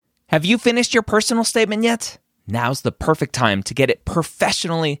Have you finished your personal statement yet? Now's the perfect time to get it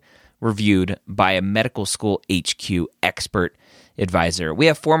professionally reviewed by a medical school HQ expert advisor. We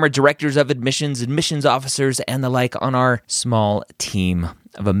have former directors of admissions, admissions officers, and the like on our small team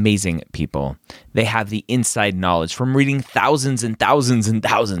of amazing people. They have the inside knowledge from reading thousands and thousands and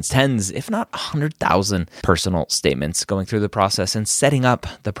thousands, tens, if not 100,000 personal statements, going through the process and setting up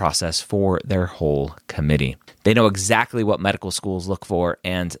the process for their whole committee. They know exactly what medical schools look for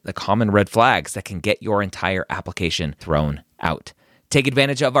and the common red flags that can get your entire application thrown out. Take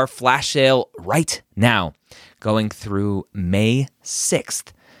advantage of our flash sale right now, going through May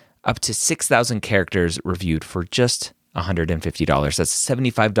 6th, up to 6,000 characters reviewed for just $150. That's a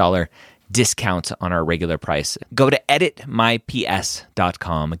 $75 discount on our regular price. Go to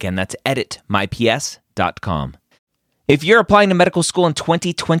editmyps.com. Again, that's editmyps.com. If you're applying to medical school in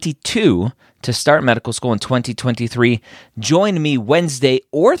 2022 to start medical school in 2023, join me Wednesday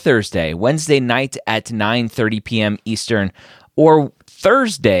or Thursday, Wednesday night at 9:30 p.m. Eastern, or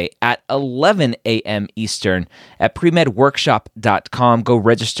Thursday at 11 a.m. Eastern at premedworkshop.com. Go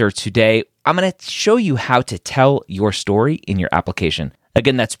register today. I'm going to show you how to tell your story in your application.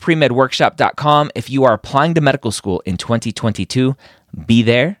 Again, that's premedworkshop.com. If you are applying to medical school in 2022, be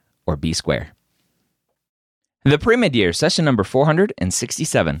there or be square. The Premed Year, session number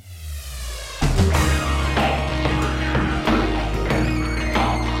 467.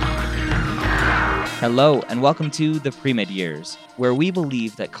 Hello, and welcome to the Premed Years, where we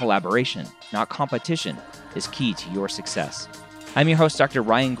believe that collaboration, not competition, is key to your success. I'm your host, Dr.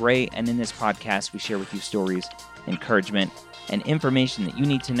 Ryan Gray, and in this podcast, we share with you stories, encouragement, and information that you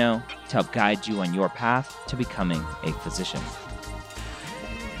need to know to help guide you on your path to becoming a physician.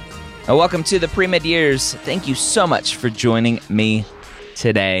 Welcome to the Premed Years. Thank you so much for joining me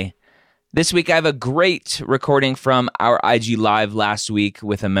today. This week, I have a great recording from our IG Live last week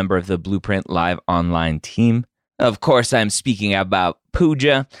with a member of the Blueprint Live online team. Of course, I'm speaking about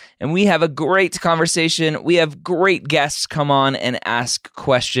Pooja, and we have a great conversation. We have great guests come on and ask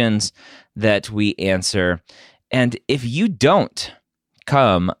questions that we answer. And if you don't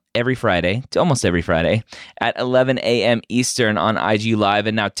come almost every Friday at 11 a.m. Eastern on IG Live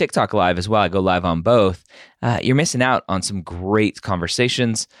and now TikTok Live as well, I go live on both, you're missing out on some great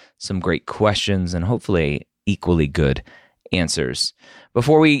conversations, some great questions, and hopefully equally good answers.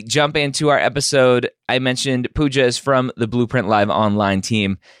 Before we jump into our episode, I mentioned Pooja is from the Blueprint Live online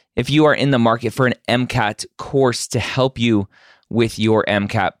team. If you are in the market for an MCAT course to help you with your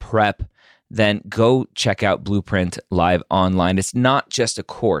MCAT prep, then go check out Blueprint Live Online. It's not just a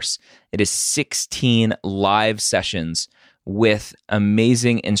course. It is 16 live sessions with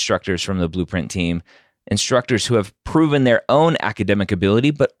amazing instructors from the Blueprint team, instructors who have proven their own academic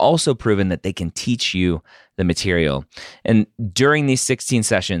ability, but also proven that they can teach you the material. And during these 16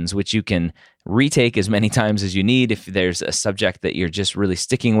 sessions, which you can retake as many times as you need, if there's a subject that you're just really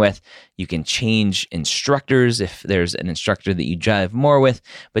sticking with, you can change instructors if there's an instructor that you jive more with.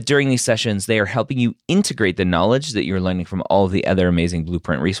 But during these sessions, they are helping you integrate the knowledge that you're learning from all of the other amazing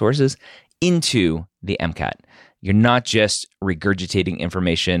Blueprint resources into the MCAT. You're not just regurgitating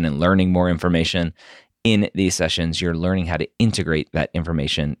information and learning more information. In these sessions, you're learning how to integrate that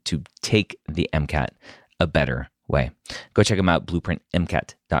information to take the MCAT a better way. Go check them out,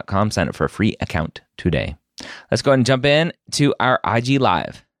 blueprintmcat.com. Sign up for a free account today. Let's go ahead and jump in to our IG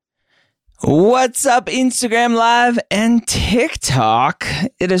Live. What's up, Instagram Live and TikTok?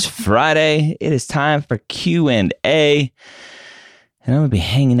 It is Friday. It is time for Q&A. And I'm going to be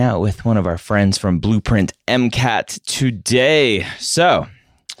hanging out with one of our friends from Blueprint MCAT today. So,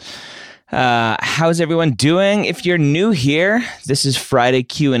 how's everyone doing? If you're new here, this is Friday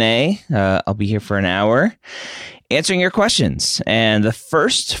Q&A. I'll be here for an hour answering your questions. And the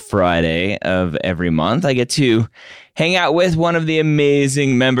first Friday of every month, I get to hang out with one of the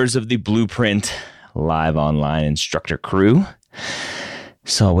amazing members of the Blueprint Live Online instructor crew.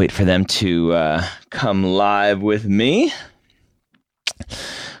 So I'll wait for them to come live with me.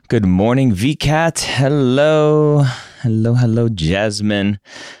 Good morning, VCAT. Hello. Hello, Jasmine.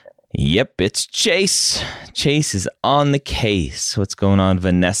 Yep, it's Chase. Chase is on the case. What's going on,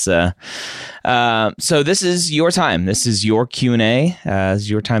 Vanessa? So this is your time. This is your Q&A. It's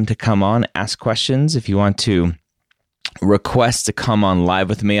your time to come on, ask questions. If you want to request to come on live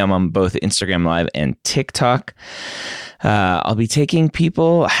with me, I'm on both Instagram Live and TikTok. I'll be taking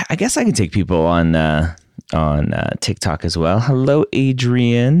people. I guess I can take people on TikTok as well. Hello,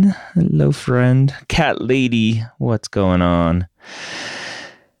 Adrian. Hello, friend. Cat Lady. What's going on?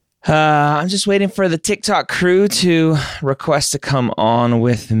 I'm just waiting for the TikTok crew to request to come on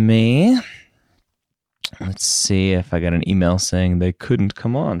with me. Let's see if I got an email saying they couldn't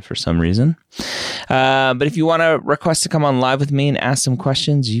come on for some reason. But if you want to request to come on live with me and ask some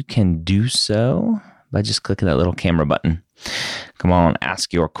questions, you can do so by just clicking that little camera button. Come on,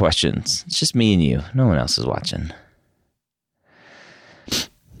 ask your questions. It's just me and you. No one else is watching.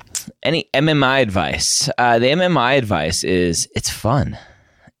 Any MMI advice? The MMI advice is it's fun.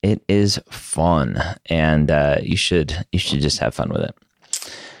 It is fun, and you should just have fun with it.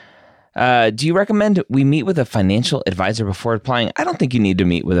 Do you recommend we meet with a financial advisor before applying? I don't think you need to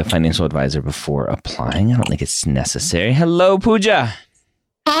meet with a financial advisor before applying. I don't think it's necessary. Hello, Pooja.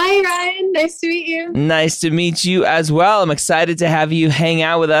 Hi, Ryan. Nice to meet you. Nice to meet you as well. I'm excited to have you hang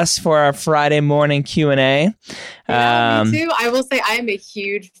out with us for our Friday morning Q&A. Yeah, me too. I will say I am a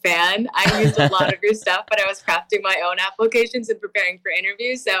huge fan. I used a lot of your stuff, but I was crafting my own applications and preparing for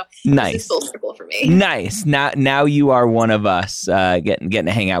interviews. So nice. This is full circle for me. Nice. Now you are one of us getting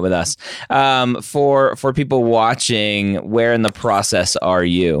to hang out with us. For people watching, where in the process are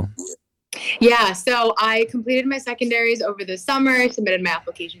you? Yeah, so I completed my secondaries over the summer, submitted my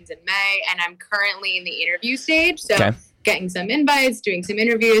applications in May, and I'm currently in the interview stage. So Getting some invites, doing some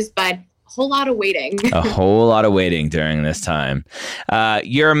interviews, but a whole lot of waiting. A whole lot of waiting during this time.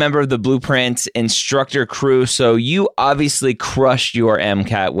 You're a member of the Blueprint instructor crew, so you obviously crushed your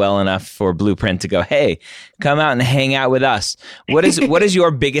MCAT well enough for Blueprint to go, hey, come out and hang out with us. What is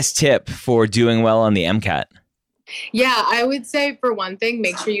your biggest tip for doing well on the MCAT? Yeah, I would say for one thing,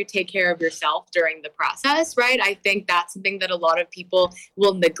 make sure you take care of yourself during the process, right? I think that's something that a lot of people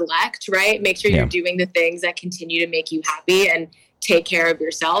will neglect, right? Make sure you're doing the things that continue to make you happy and take care of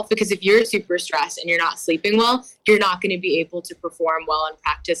yourself. Because if you're super stressed and you're not sleeping well, you're not going to be able to perform well on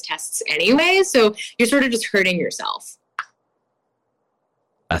practice tests anyway. So you're sort of just hurting yourself.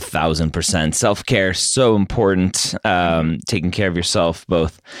 1,000%. Self-care, so important. Taking care of yourself,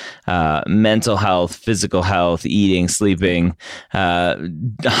 both mental health, physical health, eating, sleeping,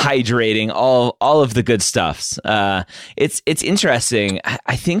 hydrating, all of the good stuffs. It's interesting.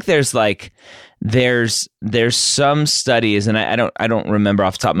 I think there's some studies, and I don't remember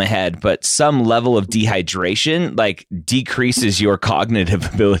off the top of my head, but some level of dehydration decreases your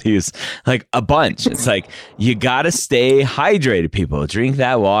cognitive abilities like a bunch. It's like you gotta stay hydrated, people. Drink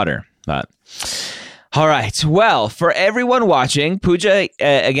that water. But all right. Well, for everyone watching, Pooja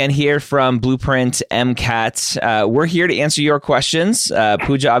again here from Blueprint MCAT. We're here to answer your questions.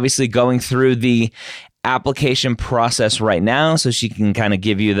 Pooja obviously going through the application process right now, so she can kind of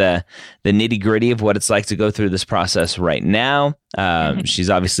give you the nitty gritty of what it's like to go through this process right now. She's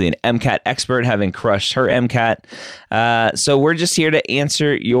obviously an MCAT expert, having crushed her MCAT. So we're just here to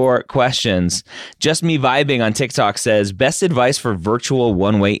answer your questions. Just Me Vibing on TikTok says, best advice for virtual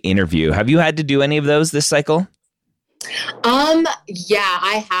one-way interview. Have you had to do any of those this cycle? Yeah,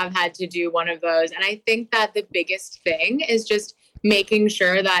 I have had to do one of those. And I think that the biggest thing is just making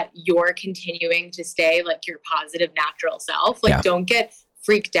sure that you're continuing to stay like your positive, natural self. Don't get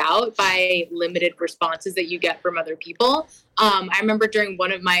freaked out by limited responses that you get from other people. I remember during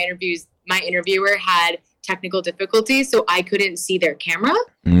one of my interviews, my interviewer had technical difficulties, so I couldn't see their camera.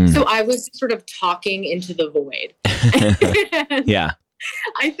 So I was sort of talking into the void. Yeah.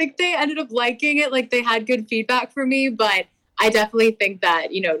 I think they ended up liking it. Like, they had good feedback for me, but I definitely think that,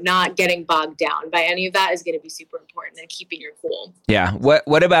 not getting bogged down by any of that is going to be super important, and keeping your cool. Yeah.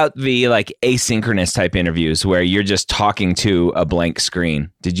 What about the asynchronous type interviews where you're just talking to a blank screen?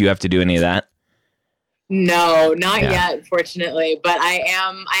 Did you have to do any of that? No, not yet, fortunately, but I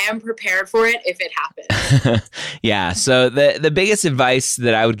am prepared for it if it happens. Yeah. So the biggest advice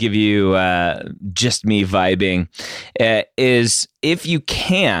that I would give you, just me vibing, is if you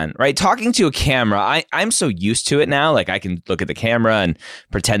can, right? Talking to a camera, I'm so used to it now. Like, I can look at the camera and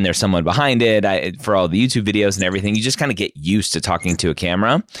pretend there's someone behind it. For all the YouTube videos and everything, you just kind of get used to talking to a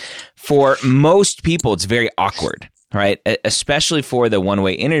camera. For most people, it's very awkward. Right? Especially for the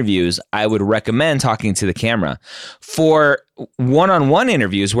one-way interviews, I would recommend talking to the camera. For one-on-one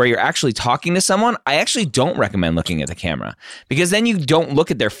interviews where you're actually talking to someone, I actually don't recommend looking at the camera, because then you don't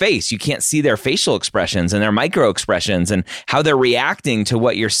look at their face. You can't see their facial expressions and their micro expressions and how they're reacting to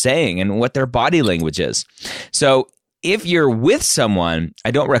what you're saying and what their body language is. So if you're with someone, I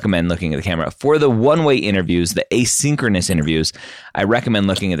don't recommend looking at the camera. For the one-way interviews, the asynchronous interviews, I recommend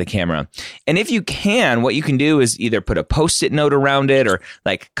looking at the camera. And if you can, what you can do is either put a Post-it note around it, or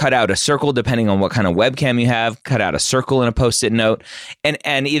cut out a circle, depending on what kind of webcam you have, cut out a circle in a Post-it note,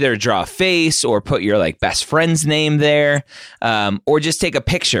 and either draw a face or put your best friend's name there, or just take a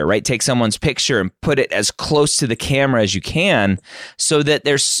picture, right? Take someone's picture and put it as close to the camera as you can, so that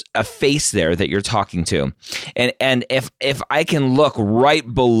there's a face there that you're talking to. And if I can look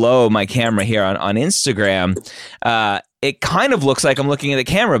right below my camera here on Instagram, it kind of looks like I'm looking at the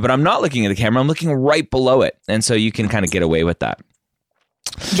camera, but I'm not looking at the camera. I'm looking right below it. And so you can kind of get away with that.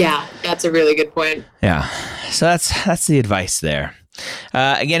 Yeah, that's a really good point. Yeah. So that's the advice there.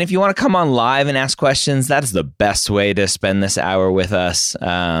 Again, if you want to come on live and ask questions, that is the best way to spend this hour with us.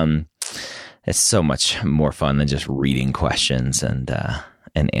 It's so much more fun than just reading questions and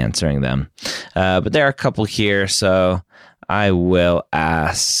answering them. But there are a couple here, so I will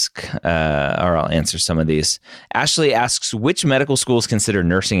ask, or I'll answer some of these. Ashley asks, which medical schools consider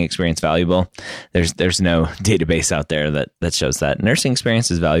nursing experience valuable? There's no database out there that shows that. Nursing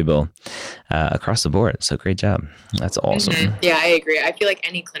experience is valuable across the board. So great job. That's awesome. Mm-hmm. Yeah, I agree. I feel like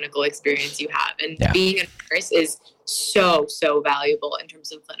any clinical experience you have, and being a nurse is so valuable in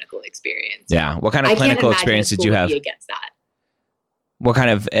terms of clinical experience. Yeah. What kind of clinical experience did you have? Against that. What kind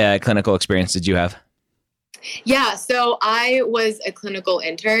of clinical experience did you have? Yeah, so I was a clinical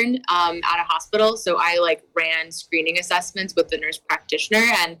intern at a hospital. So I ran screening assessments with the nurse practitioner,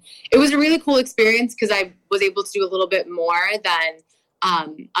 and it was a really cool experience because I was able to do a little bit more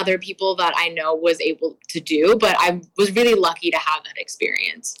than other people that I know was able to do. But I was really lucky to have that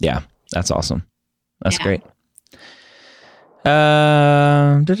experience. Yeah, that's awesome. That's great.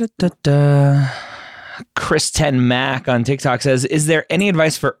 Chris 10 Mac on TikTok says, is there any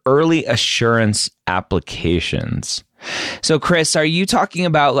advice for early assurance applications? So Chris, are you talking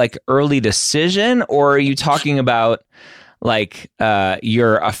about early decision, or are you talking about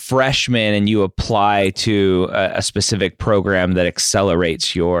you're a freshman and you apply to a specific program that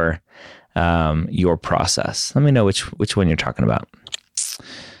accelerates your process? Let me know which one you're talking about.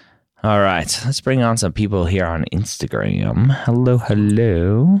 All right, let's bring on some people here on Instagram. Hello.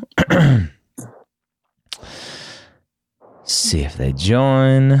 See if they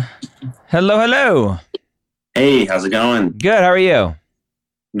join. Hello. Hey, how's it going? Good. How are you?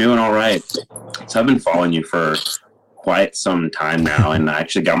 Doing all right. So I've been following you for quite some time now, and I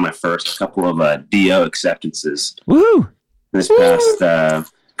actually got my first couple of DO acceptances. Woohoo! This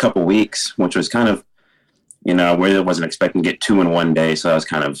past couple weeks, which was kind of, I really wasn't expecting to get 2 in one day, so that was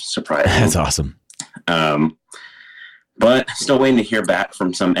kind of surprising. That's awesome. But still waiting to hear back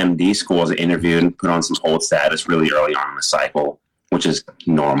from some MD schools that interviewed and put on some hold status really early on in the cycle, which is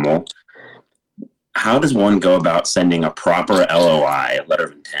normal. How does one go about sending a proper LOI, letter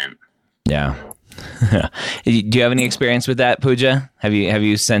of intent? Yeah. Do you have any experience with that, Pooja? Have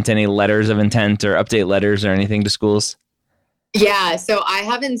you sent any letters of intent or update letters or anything to schools? Yeah, so I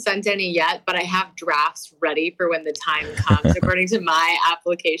haven't sent any yet, but I have drafts ready for when the time comes according to my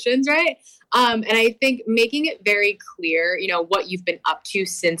applications, right? And I think making it very clear, what you've been up to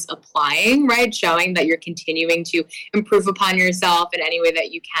since applying, right? Showing that you're continuing to improve upon yourself in any way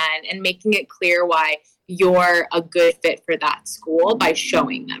that you can, and making it clear why you're a good fit for that school by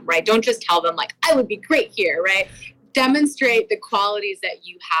showing them, right? Don't just tell them I would be great here, right? Demonstrate the qualities that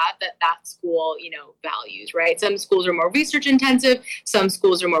you have that school, values, right? Some schools are more research intensive. Some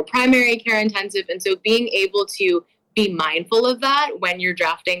schools are more primary care intensive. And so being able to be mindful of that when you're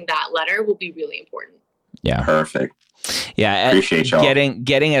drafting that letter will be really important. Yeah. Perfect. Yeah. Appreciate y'all.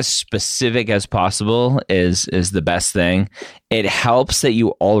 Getting as specific as possible is the best thing. It helps that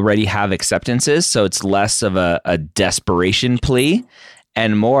you already have acceptances. So it's less of a desperation plea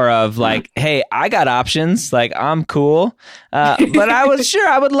and more of hey, I got options. I'm cool. But I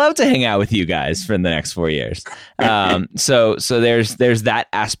would love to hang out with you guys for the next 4 years. So there's that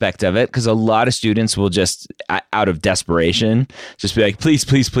aspect of it, because a lot of students will just, out of desperation, just be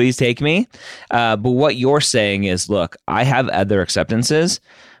please take me. But what you're saying is, look, I have other acceptances,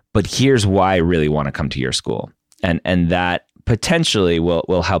 but here's why I really want to come to your school. And that potentially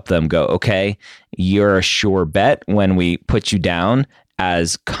will help them go, okay, you're a sure bet when we put you down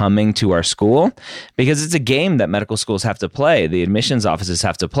as coming to our school, because it's a game that medical schools have to play. The admissions offices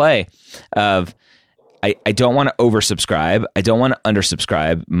have to play of, I don't want to oversubscribe. I don't want to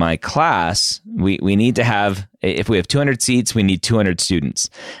undersubscribe my class. We need to have, if we have 200 seats, we need 200 students,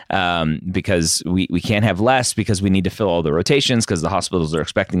 because we can't have less, because we need to fill all the rotations, because the hospitals are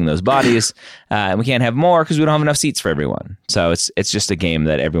expecting those bodies. And we can't have more because we don't have enough seats for everyone. So it's just a game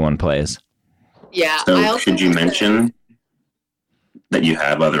that everyone plays. Yeah. So should you mention that you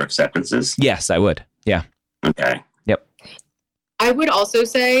have other acceptances? Yes, I would. Yeah. Okay. Yep. I would also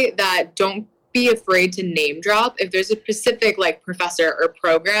say that don't be afraid to name drop. If there's a specific professor or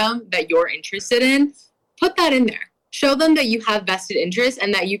program that you're interested in, put that in there. Show them that you have vested interest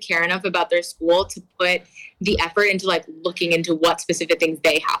and that you care enough about their school to put the effort into looking into what specific things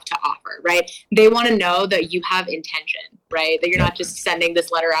they have to offer, right? They want to know that you have intention, right? That you're not just sending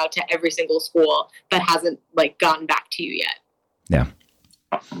this letter out to every single school that hasn't like gotten back to you yet. Yeah.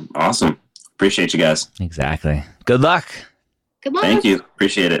 Awesome. Appreciate you guys. Exactly. Good luck. Good luck. Thank you.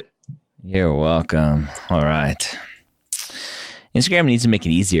 Appreciate it. You're welcome. All right. Instagram needs to make it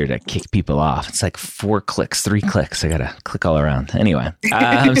easier to kick people off. It's like 4 clicks, 3 clicks. I got to click all around. Anyway,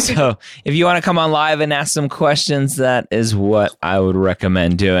 so if you want to come on live and ask some questions, that is what I would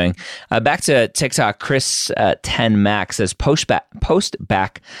recommend doing. Back to TikTok, Chris 10 Max says post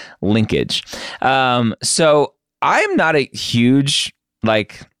back linkage. So I'm not a huge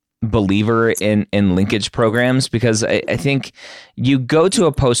believer in linkage programs because I think you go to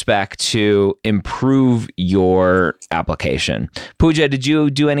a postbac to improve your application. Pooja, did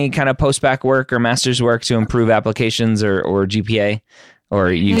you do any kind of postbac work or master's work to improve applications or GPA?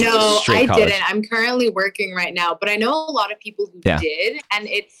 Or you No, straight I college? didn't. I'm currently working right now, but I know a lot of people who did, and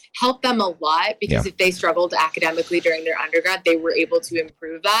it helped them a lot because if they struggled academically during their undergrad, they were able to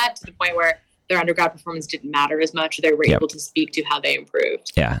improve that to the point where their undergrad performance didn't matter as much. They were able to speak to how they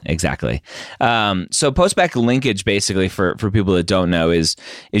improved. Yeah, exactly. So postbac linkage, basically, for people that don't know, is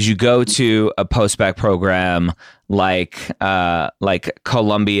you go to a postbac program like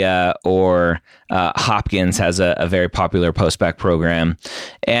Columbia or Hopkins has a very popular postbac program,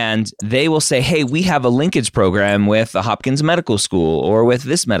 and they will say, hey, we have a linkage program with the Hopkins Medical School or with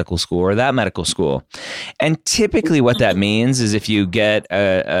this medical school or that medical school. And typically what that means is if you get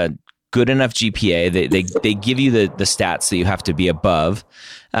a good enough GPA, they give you the stats that you have to be above.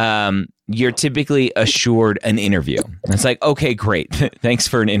 You're typically assured an interview. And it's like, okay, great. Thanks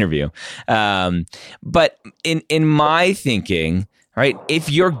for an interview. But in my thinking, right, if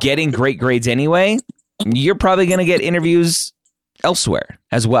you're getting great grades anyway, you're probably going to get interviews elsewhere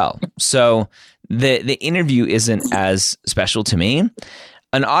as well. So the interview isn't as special to me.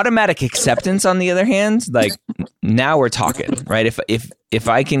 An automatic acceptance, on the other hand, now we're talking, right? If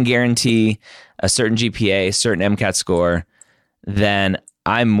I can guarantee a certain GPA, a certain MCAT score, then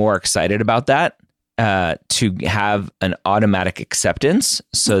I'm more excited about that to have an automatic acceptance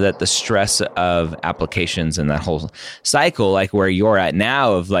so that the stress of applications and that whole cycle, like where you're at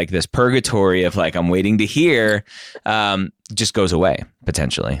now of this purgatory of I'm waiting to hear, just goes away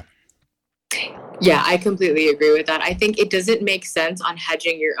potentially. Yeah, I completely agree with that. I think it doesn't make sense on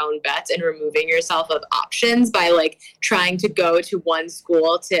hedging your own bets and removing yourself of options by trying to go to one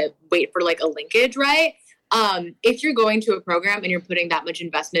school to wait for a linkage, right? If you're going to a program and you're putting that much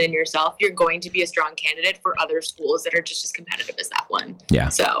investment in yourself, you're going to be a strong candidate for other schools that are just as competitive as that one. Yeah.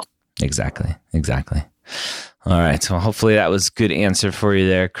 So exactly. All right. So hopefully that was a good answer for you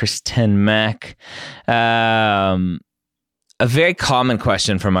there, Kristen Mack. A very common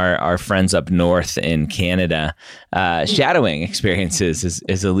question from our friends up north in Canada, shadowing experiences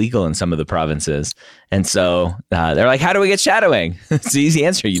is illegal in some of the provinces. And so they're like, how do we get shadowing? It's the easy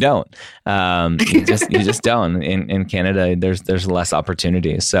answer. You don't. You just don't. In Canada, there's less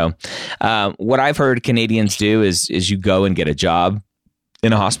opportunities. So what I've heard Canadians do is you go and get a job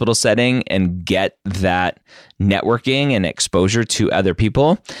in a hospital setting and get that networking and exposure to other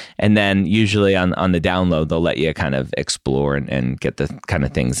people. And then usually on the download, they'll let you kind of explore and get the kind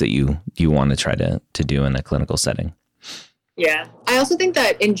of things that you want to try to do in a clinical setting. Yeah. I also think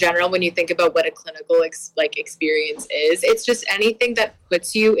that in general, when you think about what a clinical experience is, it's just anything that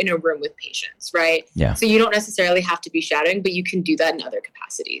puts you in a room with patients, right? Yeah. So you don't necessarily have to be shadowing, but you can do that in other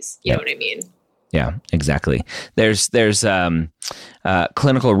capacities. You know what I mean? Yeah, exactly. There's clinical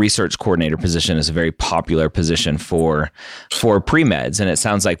research coordinator position is a very popular position for pre-meds, and it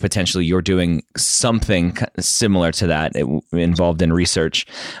sounds like potentially you're doing something similar to that involved in research.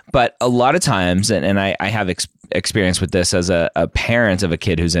 But a lot of times, and I have experience with this as a parent of a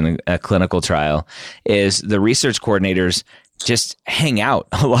kid who's in a clinical trial, is the research coordinators just hang out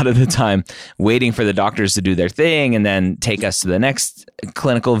a lot of the time waiting for the doctors to do their thing and then take us to the next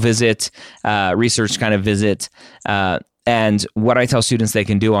clinical visit, research kind of visit. And what I tell students they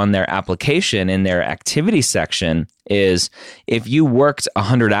can do on their application in their activity section is if you worked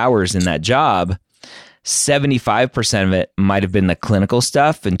 100 hours in that job, 75% of it might have been the clinical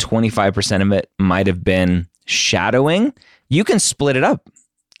stuff and 25% of it might have been shadowing. You can split it up.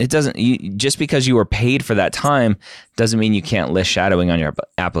 It doesn't, just because you were paid for that time doesn't mean you can't list shadowing on your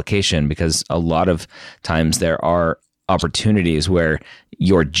application, because a lot of times there are opportunities where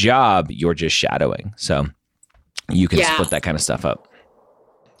your job, you're just shadowing. So you can split that kind of stuff up.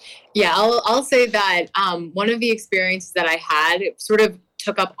 Yeah, I'll say that one of the experiences that I had sort of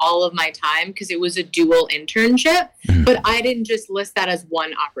took up all of my time because it was a dual internship, but I didn't just list that as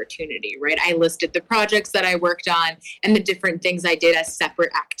one opportunity, right? I listed the projects that I worked on and the different things I did as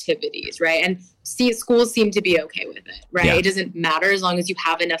separate activities, right? And schools seem to be okay with it, right? Yeah. It doesn't matter as long as you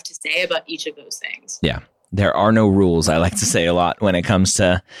have enough to say about each of those things. Yeah. There are no rules, I like to say a lot when it comes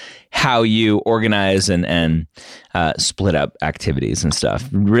to how you organize and split up activities and stuff.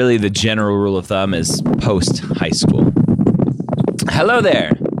 Really, the general rule of thumb is post high school. Hello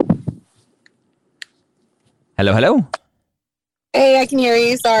there. Hello, hello. Hey, I can hear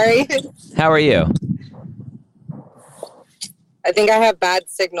you. Sorry. How are you? I think I have bad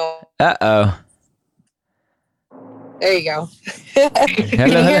signal. Uh-oh. There you go. Hello,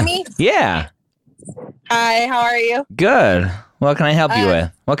 can you hear me? Yeah. Hi, how are you? Good. What can I help you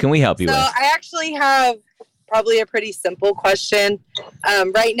with? What can we help you with? I actually have probably a pretty simple question.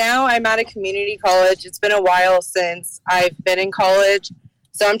 Right now, I'm at a community college. It's been a while since I've been in college,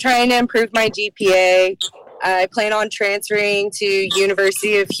 so I'm trying to improve my GPA. I plan on transferring to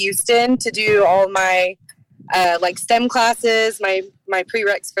University of Houston to do all my STEM classes, my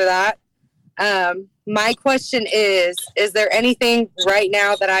prereqs for that. My question is there anything right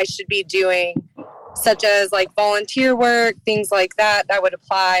now that I should be doing, such as like volunteer work, things like that would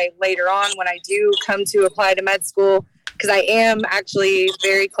apply later on when I do come to apply to med school? Because I am actually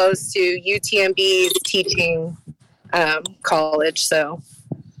very close to UTMB's teaching college. So,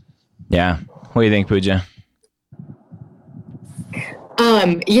 yeah. What do you think, Pooja?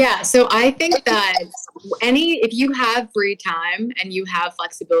 So I think that if you have free time and you have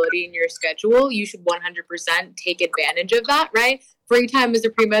flexibility in your schedule, you should 100% take advantage of that, right? Free time as a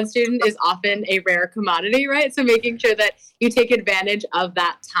pre-med student is often a rare commodity, right? So making sure that you take advantage of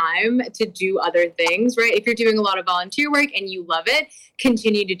that time to do other things, right? If you're doing a lot of volunteer work and you love it,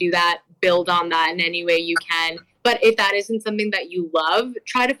 continue to do that, build on that in any way you can. But if that isn't something that you love,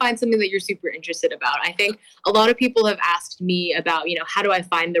 try to find something that you're super interested about. I think a lot of people have asked me about, how do I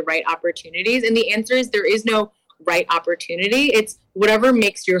find the right opportunities? And the answer is there is no right opportunity. It's whatever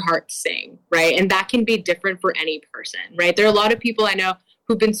makes your heart sing, right? And that can be different for any person, right? There are a lot of people I know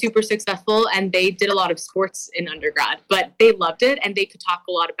who've been super successful and they did a lot of sports in undergrad, but they loved it and they could talk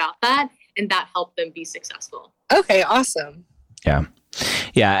a lot about that and that helped them be successful. Okay, awesome. Yeah.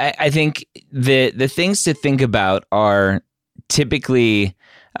 Yeah, I think the things to think about are typically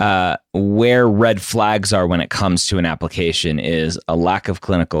where red flags are when it comes to an application is a lack of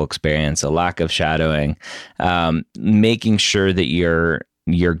clinical experience, a lack of shadowing, making sure that you're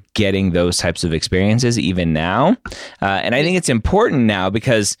getting those types of experiences even now. And I think it's important now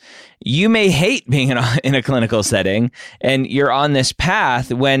because you may hate being in a clinical setting and you're on this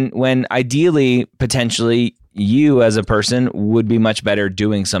path when ideally, potentially, you as a person would be much better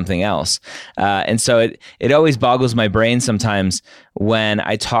doing something else. And so it always boggles my brain sometimes when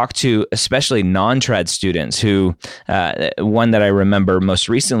I talk to especially non-trad students who, one that I remember most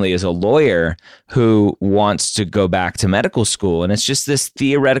recently is a lawyer who wants to go back to medical school. And it's just this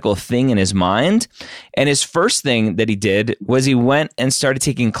theoretical thing in his mind. And his first thing that he did was he went and started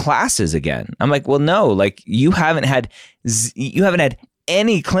taking classes again. I'm like, well, no, like you haven't had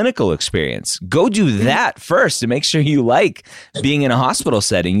any clinical experience. Go do that first to make sure you like being in a hospital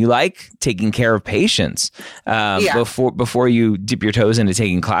setting. You like taking care of patients before you dip your toes into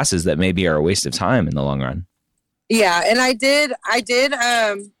taking classes that maybe are a waste of time in the long run. Yeah, and I did.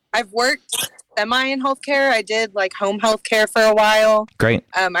 I've worked semi in healthcare. I did like home healthcare for a while. Great.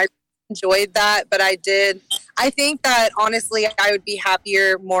 I enjoyed that, but I think that honestly, I would be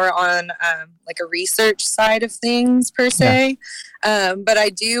happier more on like a research side of things per se. Yeah. But I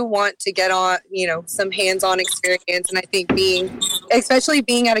do want to get on, some hands-on experience. And I think especially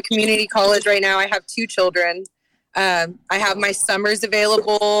being at a community college right now, I have 2 children. I have my summers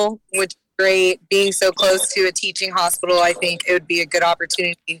available, which is great. Being so close to a teaching hospital, I think it would be a good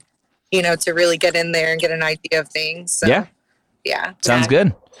opportunity, to really get in there and get an idea of things. So, yeah. Sounds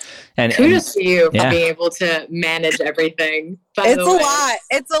good. And kudos to you for being able to manage everything.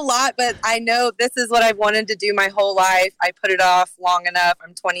 It's a lot, but I know this is what I've wanted to do my whole life. I put it off long enough.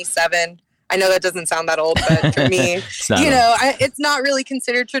 I'm 27. I know that doesn't sound that old, but for me, it's not really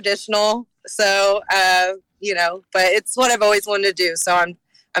considered traditional. So, but it's what I've always wanted to do. So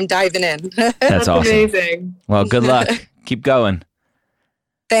I'm diving in. That's awesome. Amazing. Well, good luck. Keep going.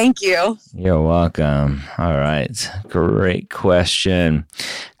 Thank you. You're welcome. All right. Great question.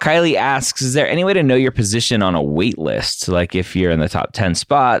 Kylie asks, is there any way to know your position on a wait list? Like if you're in the top 10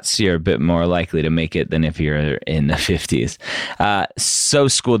 spots, you're a bit more likely to make it than if you're in the 50s. So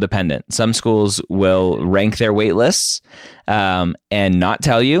school dependent. Some schools will rank their wait lists and not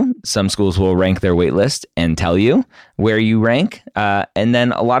tell you. Some schools will rank their wait list and tell you where you rank. And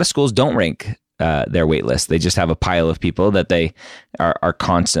then a lot of schools don't rank their wait list. They just have a pile of people that they are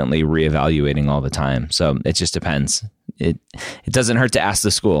constantly reevaluating all the time. So it just depends. It doesn't hurt to ask the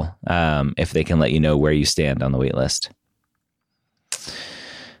school if they can let you know where you stand on the wait list.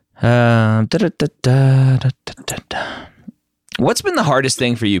 What's been the hardest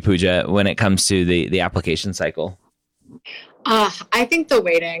thing for you, Pooja, when it comes to the application cycle? I think the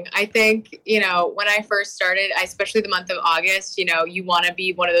waiting. I think, when I first started, especially the month of August, you want to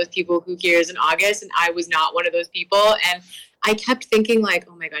be one of those people who hears in August. And I was not one of those people. And I kept thinking like,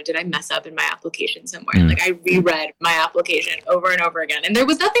 oh my God, did I mess up in my application somewhere? Like I reread my application over and over again and there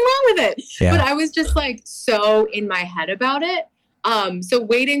was nothing wrong with it. Yeah. But I was just like so in my head about it. So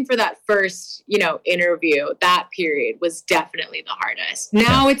waiting for that first, interview, that period was definitely the hardest.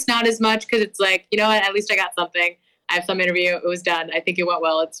 Now it's not as much because it's like, you know what, at least I got something. I have some interview. It was done. I think it went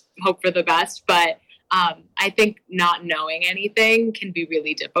well. Let's hope for the best. But I think not knowing anything can be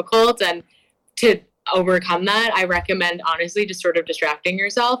really difficult. And to overcome that, I recommend, honestly, just sort of distracting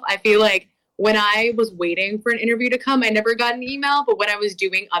yourself. I feel like when I was waiting for an interview to come, I never got an email. But when I was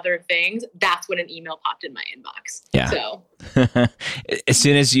doing other things, that's when an email popped in my inbox. Yeah. So as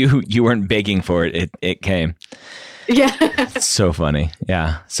soon as you weren't begging for it, it came. Yeah. It's so funny.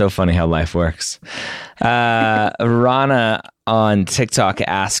 Yeah. So funny how life works. Rana on TikTok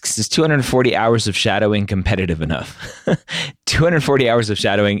asks, is 240 hours of shadowing competitive enough? 240 hours of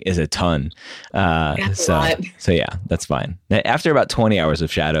shadowing is a ton. That's a lot. So yeah, that's fine. After about 20 hours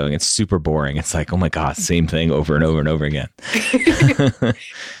of shadowing, it's super boring. It's like, oh my God, same thing over and over and over again.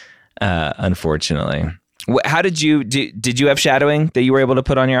 Unfortunately. How did you have shadowing that you were able to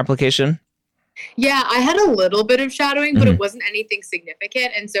put on your application? Yeah, I had a little bit of shadowing, but it wasn't anything significant.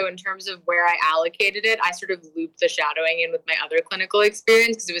 And so in terms of where I allocated it, I sort of looped the shadowing in with my other clinical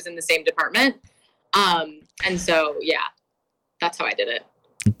experience because it was in the same department. And so, yeah, that's how I did it.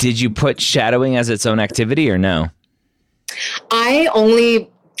 Did you put shadowing as its own activity or no? I only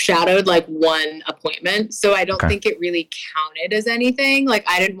shadowed like one appointment. So I don't think it really counted as anything. Like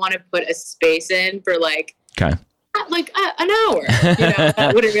I didn't want to put a space in for like an hour,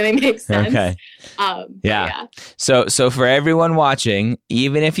 that wouldn't really make sense. Okay. Yeah. So for everyone watching,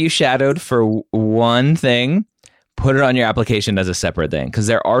 even if you shadowed for one thing, put it on your application as a separate thing. Cause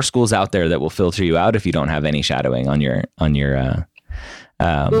there are schools out there that will filter you out if you don't have any shadowing on your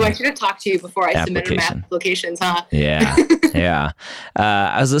I should have talked to you before I submitted my applications, huh? Yeah. Yeah.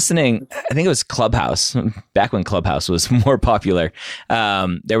 I was listening, I think it was Clubhouse, back when Clubhouse was more popular.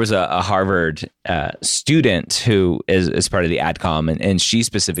 There was a Harvard student who is part of the AdCom, and she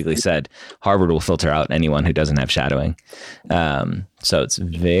specifically said Harvard will filter out anyone who doesn't have shadowing. So it's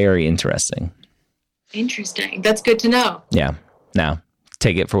very interesting. Interesting. That's good to know. Yeah. Now,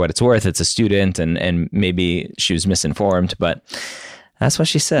 take it for what it's worth. It's a student, and maybe she was misinformed, but that's what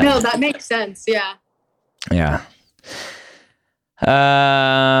she said. No, that makes sense. Yeah. Yeah.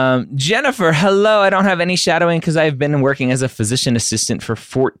 Jennifer, hello. I don't have any shadowing because I've been working as a physician assistant for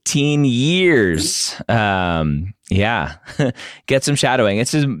 14 years. Yeah. Get some shadowing.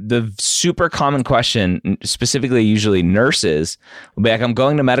 It's the super common question, specifically usually nurses will be like, I'm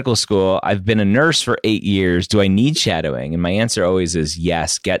going to medical school. I've been a nurse for 8 years. Do I need shadowing? And my answer always is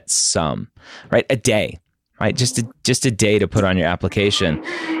yes, get some, right? A day. Right, just a day to put on your application,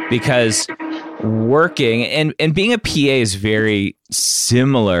 because working and being a PA is very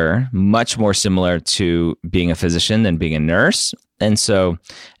similar, much more similar to being a physician than being a nurse. And so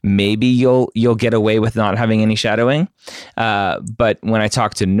maybe you'll get away with not having any shadowing. But when I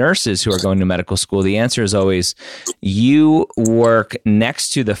talk to nurses who are going to medical school, the answer is always you work next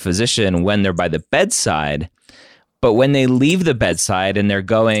to the physician when they're by the bedside. But when they leave the bedside and they're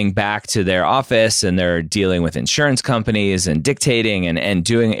going back to their office and they're dealing with insurance companies and dictating and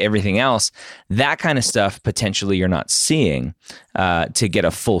doing everything else, that kind of stuff potentially you're not seeing to get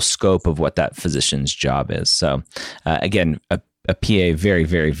a full scope of what that physician's job is. So again, a PA very,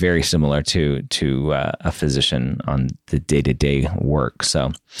 very, very similar to a physician on the day-to-day work.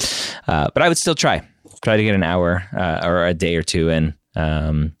 So, but I would still try to get an hour or a day or two in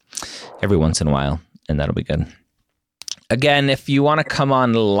every once in a while, and that'll be good. Again, if you want to come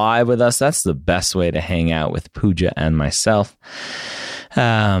on live with us, that's the best way to hang out with Pooja and myself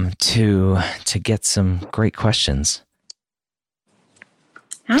to get some great questions.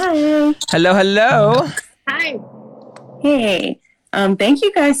 Hi. Hello, hello. Hi. Hey. Thank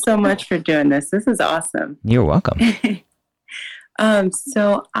you guys so much for doing this. This is awesome. You're welcome.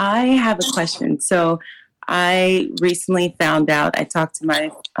 So I have a question. So I recently found out, I talked to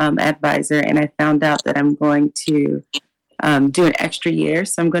my advisor, and I found out that I'm going to do an extra year.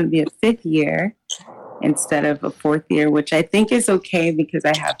 So I'm going to be a 5th year instead of a 4th year, which I think is okay because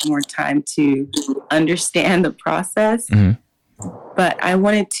I have more time to understand the process. Mm-hmm. But I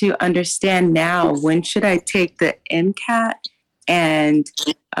wanted to understand now, when should I take the MCAT, and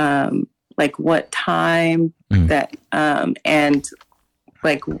like what time that and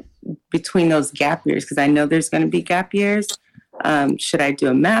like between those gap years, because I know there's going to be gap years. Should I do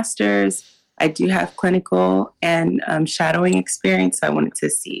a master's? I do have clinical and shadowing experience. So I wanted to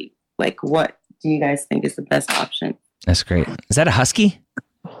see, like, what do you guys think is the best option? That's great. Is that a husky?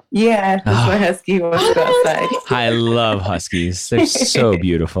 Yeah, that's my husky wants to go outside. I love huskies. They're so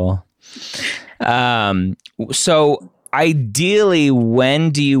beautiful. So ideally,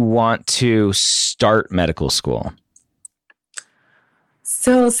 when do you want to start medical school?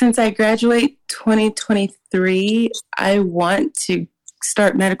 So since I graduate 2023, I want to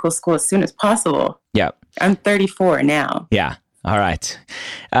start medical school as soon as possible. Yeah. I'm 34 now. Yeah. All right.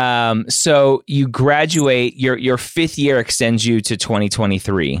 So you graduate, your 5th year extends you to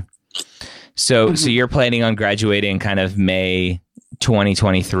 2023. So you're planning on graduating kind of May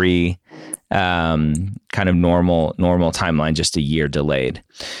 2023, kind of normal timeline, just a year delayed.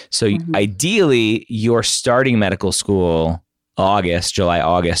 So ideally, you're starting medical school July,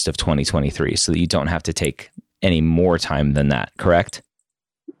 August of 2023, so that you don't have to take any more time than that, correct?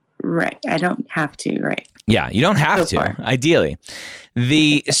 Right. I don't have to, right? Yeah, you don't have to, ideally.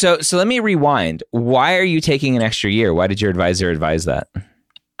 So let me rewind. Why are you taking an extra year? Why did your advisor advise that?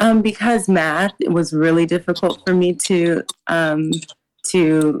 Because math was really difficult for me to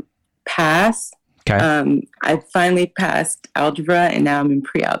pass. Okay. I finally passed algebra, and now I'm in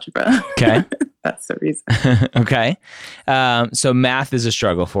pre-algebra. Okay. That's the reason. Okay. So math is a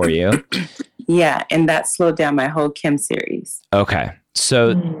struggle for you. Yeah, and that slowed down my whole chem series. Okay.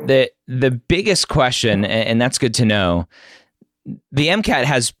 So the biggest question, and that's good to know, the MCAT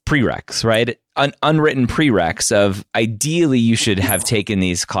has prereqs, right? Unwritten prereqs of ideally you should have taken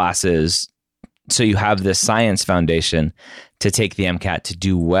these classes so you have the science foundation to take the MCAT, to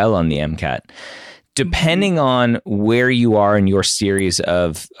do well on the MCAT. Depending on where you are in your series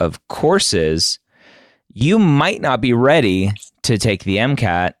of courses, you might not be ready to take the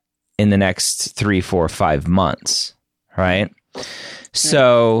MCAT in the next 3, 4, 5 months, right?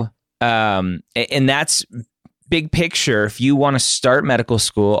 So, and that's big picture. If you want to start medical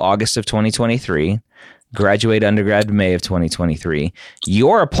school August of 2023, graduate undergrad May of 2023,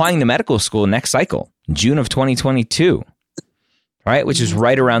 you're applying to medical school next cycle, June of 2022, right? Which is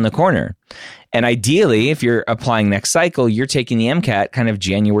right around the corner. And ideally, if you're applying next cycle, you're taking the MCAT kind of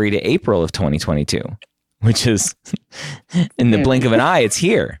January to April of 2022, which is in the blink of an eye, it's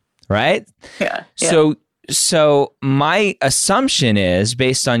here, right? Yeah. So my assumption is,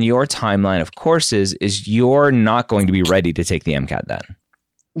 based on your timeline of courses, is you're not going to be ready to take the MCAT then.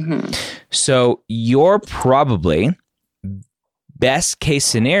 So you're probably, best case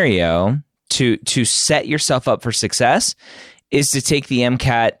scenario, to set yourself up for success is to take the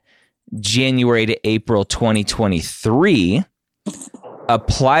MCAT January to April 2023,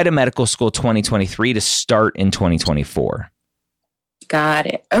 apply to medical school 2023 to start in 2024. Got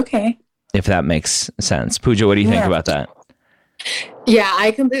it. Okay. If that makes sense. Pooja, what do you think about that? Yeah,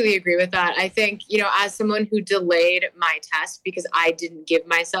 I completely agree with that. I think, as someone who delayed my test because I didn't give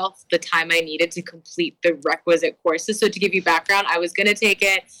myself the time I needed to complete the requisite courses. So to give you background, I was going to take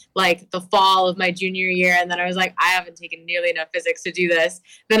it like the fall of my junior year. And then I was like, I haven't taken nearly enough physics to do this.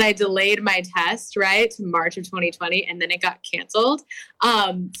 Then I delayed my test, right, to March of 2020, and then it got canceled.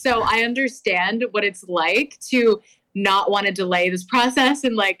 So I understand what it's like to not want to delay this process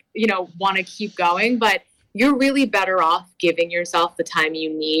and want to keep going. But you're really better off giving yourself the time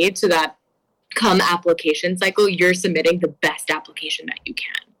you need so that come application cycle, you're submitting the best application that you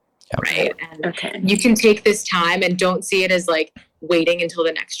can. Right. And you can take this time and don't see it as like waiting until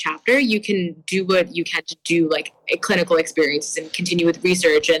the next chapter. You can do what you can to do, like clinical experiences, and continue with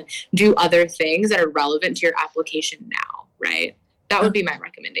research and do other things that are relevant to your application now. Right. That would be my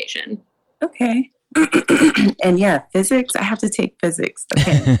recommendation. Okay. And physics. I have to take physics.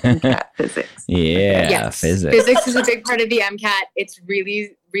 Okay, MCAT physics. Yes. Physics. Physics is a big part of the MCAT. It's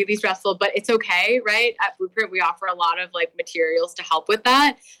really, really stressful, but it's okay, right? At Blueprint, we offer a lot of materials to help with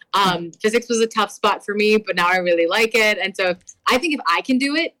that. Physics was a tough spot for me, but now I really like it. And so I think if I can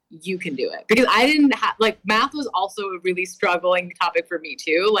do it, you can do it. Because I didn't have, like, math was also a really struggling topic for me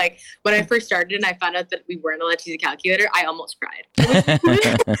too. Like, when I first started and I found out that we weren't allowed to use a calculator, I almost cried.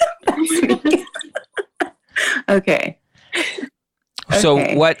 Okay.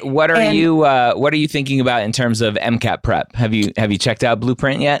 So what are you thinking about in terms of MCAT prep? Have you checked out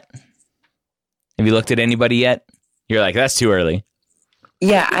Blueprint yet? Have you looked at anybody yet? You're like, that's too early.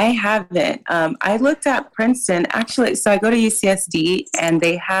 Yeah, I haven't. I looked at Princeton actually. So I go to UCSD and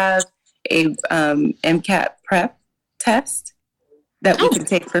they have a MCAT prep test that we can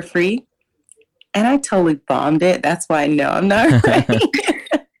take for free. And I totally bombed it. That's why I know I'm not ready.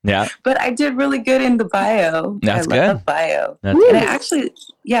 Yeah. But I did really good in the bio. That's I love bio. That's and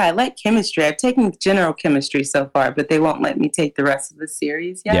I like chemistry. I've taken general chemistry so far, but they won't let me take the rest of the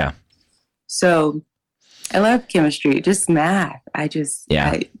series yet. Yeah. So I love chemistry, just math.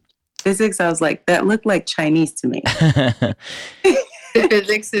 Physics, I was like, that looked like Chinese to me. The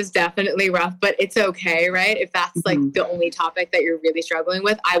physics is definitely rough, but it's okay, right? If that's like the only topic that you're really struggling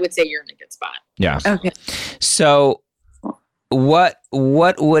with, I would say you're in a good spot. Yeah. Okay. So what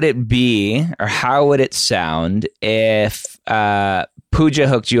would it be, or how would it sound if Pooja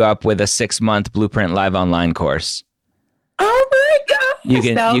hooked you up with a 6-month Blueprint live online course? Oh my God!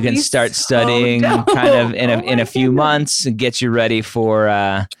 You can start studying kind of in a few months and get you ready for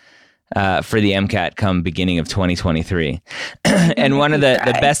the MCAT come beginning of 2023. And one of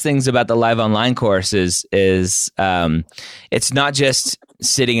the best things about the live online course is it's not just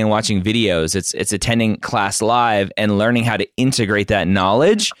sitting and watching videos. It's attending class live and learning how to integrate that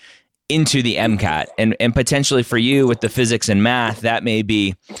knowledge into the MCAT. And potentially for you with the physics and math, that may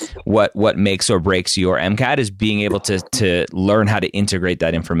be what makes or breaks your MCAT, is being able to learn how to integrate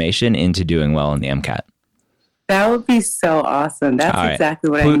that information into doing well in the MCAT. That would be so awesome. That's exactly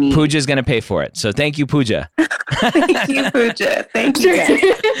what I need. Pooja's going to pay for it. So thank you, Pooja. Thank you, Pooja. Thank you, guys.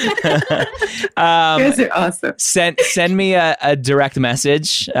 You guys are awesome. Send me a direct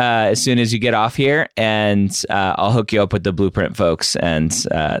message as soon as you get off here, and I'll hook you up with the Blueprint folks. And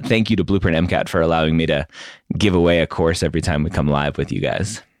thank you to Blueprint MCAT for allowing me to give away a course every time we come live with you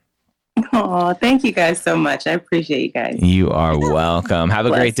guys. Oh, thank you guys so much. I appreciate you guys. You are welcome. Have a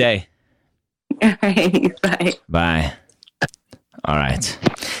great day. All right. Bye. Bye. All right.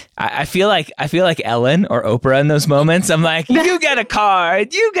 I feel like Ellen or Oprah in those moments. I'm like, you get a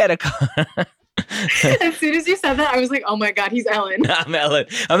card. You get a card. As soon as you said that, I was like, oh my God, he's Ellen. I'm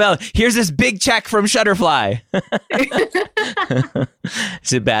Ellen. Here's this big check from Shutterfly.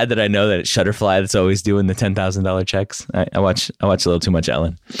 Is it bad that I know that it's Shutterfly that's always doing the $10,000 checks? I watch a little too much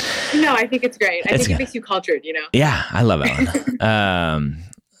Ellen. No, I think it's great. I think it makes you cultured, you know? Yeah, I love Ellen.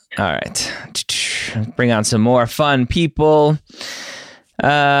 All right. Bring on some more fun people.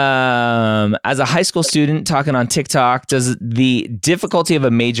 As a high school student talking on TikTok, does the difficulty of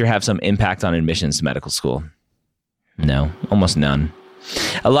a major have some impact on admissions to medical school? No, almost none.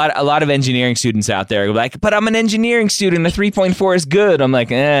 A lot of engineering students out there are like, but I'm an engineering student. A 3.4 is good. I'm like,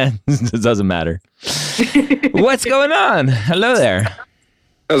 it doesn't matter. What's going on? Hello there.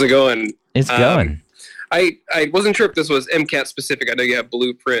 How's it going? It's going. I wasn't sure if this was MCAT specific. I know you have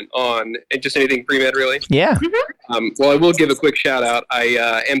Blueprint on, and just anything pre-med really. Yeah. Well, I will give a quick shout out.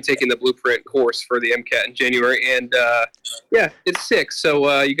 I am taking the Blueprint course for the MCAT in January, and it's sick.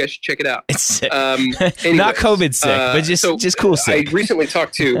 So you guys should check it out. It's sick. Not COVID sick, but just cool sick. I recently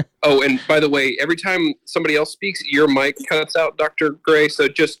talked to. Oh, and by the way, every time somebody else speaks, your mic cuts out, Dr. Gray. So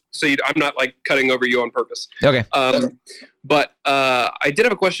just I'm not like cutting over you on purpose. Okay. But I did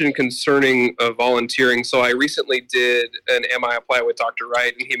have a question concerning volunteering. So I recently did an Am I Apply with Dr.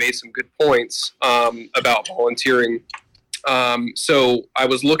 Wright, and he made some good points about volunteering. So I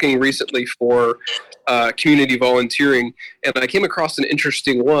was looking recently for community volunteering, and I came across an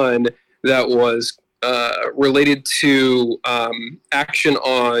interesting one that was related to action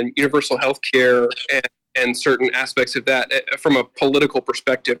on universal health care and certain aspects of that. From a political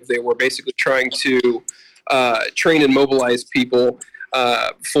perspective, they were basically trying to train and mobilize people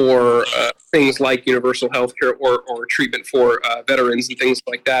for things like universal health care or treatment for veterans and things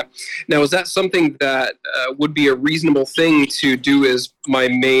like that. Now, is that something that would be a reasonable thing to do as my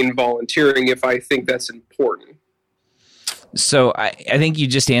main volunteering if I think that's important? So I think you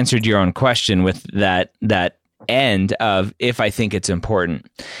just answered your own question with that end of if I think it's important.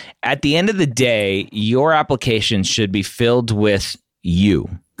 At the end of the day, your application should be filled with you.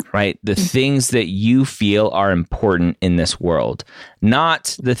 Right? The things that you feel are important in this world,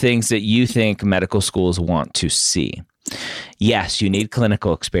 not the things that you think medical schools want to see. Yes, you need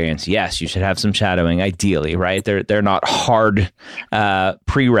clinical experience. Yes, you should have some shadowing, ideally, right? They're not hard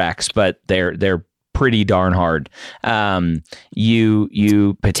prereqs, but they're pretty darn hard.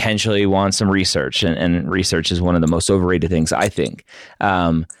 You potentially want some research, and research is one of the most overrated things, I think.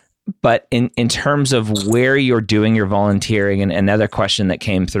 But in terms of where you're doing your volunteering, and another question that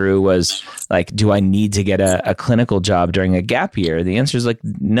came through was like, do I need to get a clinical job during a gap year? The answer is like,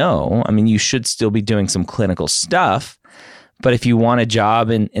 no. I mean, you should still be doing some clinical stuff. But if you want a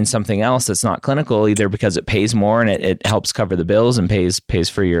job in something else that's not clinical, either because it pays more and it helps cover the bills and pays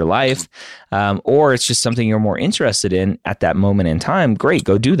for your life, or it's just something you're more interested in at that moment in time, great,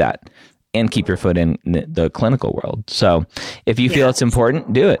 go do that and keep your foot in the clinical world. So if you feel it's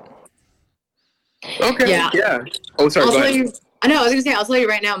important, do it. Okay. Yeah. Oh, sorry. Go ahead. I was going to say, I'll tell you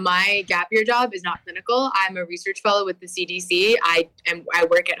right now, my gap year job is not clinical. I'm a research fellow with the CDC. I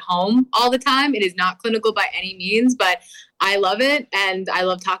work at home all the time. It is not clinical by any means, but I love it and I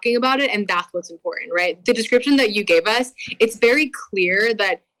love talking about it. And that's what's important, right? The description that you gave us, it's very clear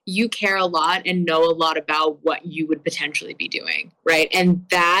that you care a lot and know a lot about what you would potentially be doing, right? And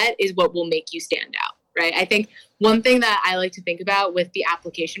that is what will make you stand out, right? I think one thing that I like to think about with the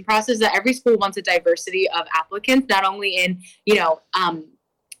application process is that every school wants a diversity of applicants, not only in,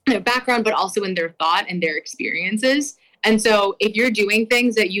 their background, but also in their thought and their experiences. And so if you're doing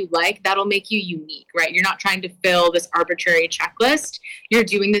things that you like, that'll make you unique, right? You're not trying to fill this arbitrary checklist. You're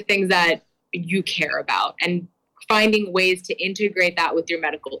doing the things that you care about and finding ways to integrate that with your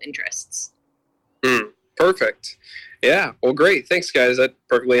medical interests. Perfect. Yeah. Well, great. Thanks, guys. That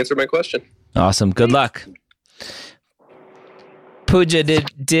perfectly answered my question. Awesome. Good luck. Pooja,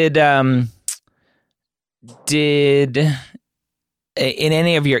 did in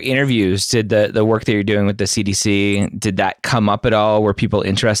any of your interviews, did the work that you're doing with the CDC, did that come up at all? Were people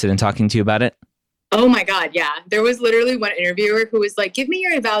interested in talking to you about it? Oh my God, yeah. There was literally one interviewer who was like, give me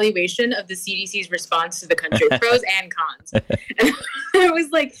your evaluation of the CDC's response to the country, pros and cons. And I was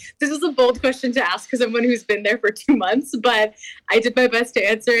like, this is a bold question to ask for someone who's been there for 2 months, but I did my best to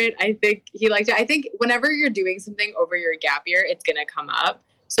answer it. I think he liked it. I think whenever you're doing something over your gap year, it's going to come up.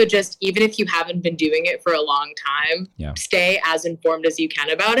 So just even if you haven't been doing it for a long time, stay as informed as you can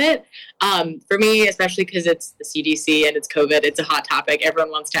about it. For me, especially because it's the CDC and it's COVID, it's a hot topic. Everyone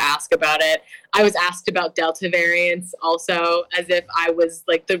wants to ask about it. I was asked about Delta variants also, as if I was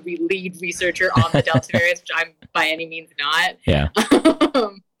like the lead researcher on the Delta variants, which I'm by any means not. Yeah.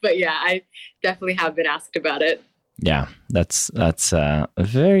 But yeah, I definitely have been asked about it. Yeah, that's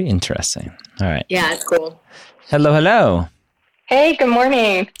very interesting. All right. Yeah, it's cool. Hello. Hey, good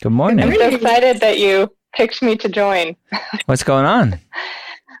morning. Good morning. I'm so excited that you picked me to join. What's going on?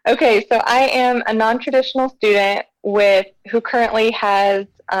 Okay, so I am a non-traditional student who currently has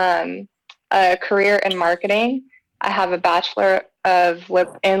a career in marketing. I have a bachelor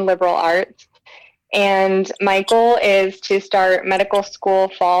in liberal arts, and my goal is to start medical school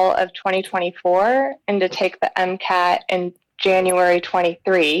fall of 2024 and to take the MCAT in January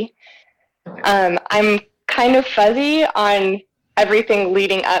 23. I'm kind of fuzzy on everything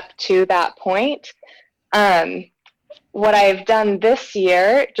leading up to that point. What I've done this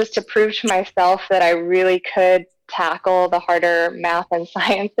year, just to prove to myself that I really could tackle the harder math and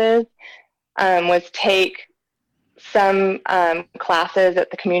sciences, was take some classes at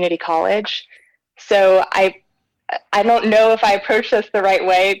the community college. So I don't know if I approached this the right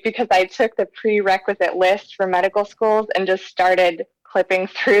way, because I took the prerequisite list for medical schools and just started clipping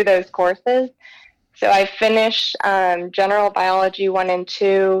through those courses. So I finished General Biology 1 and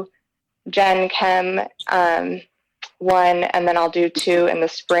 2, Gen Chem 1, and then I'll do 2 in the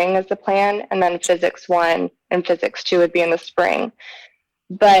spring as the plan, and then Physics 1 and Physics 2 would be in the spring.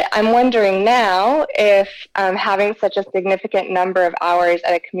 But I'm wondering now if having such a significant number of hours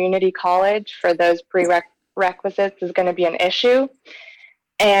at a community college for those prerequisites is going to be an issue.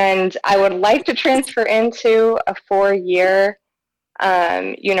 And I would like to transfer into a 4-year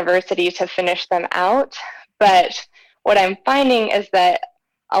university to finish them out. But what I'm finding is that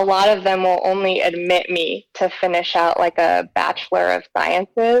a lot of them will only admit me to finish out like a Bachelor of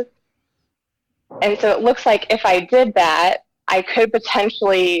Sciences. And so it looks like if I did that, I could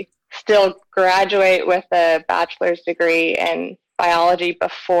potentially still graduate with a bachelor's degree in biology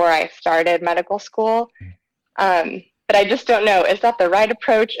before I started medical school. But I just don't know. Is that the right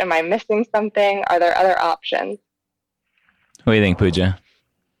approach? Am I missing something? Are there other options? What do you think, Pooja?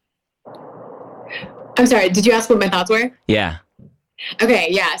 I'm sorry, did you ask what my thoughts were? Yeah. Okay,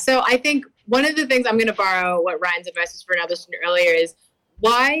 yeah. So I think one of the things, I'm going to borrow what Ryan's advice was for another student earlier, is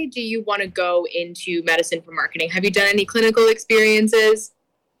why do you want to go into medicine for marketing? Have you done any clinical experiences?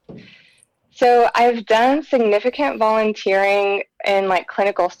 So I've done significant volunteering in like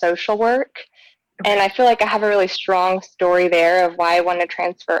clinical social work. And I feel like I have a really strong story there of why I want to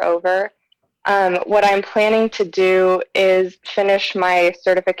transfer over. What I'm planning to do is finish my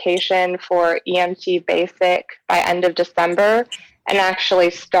certification for EMT Basic by end of December and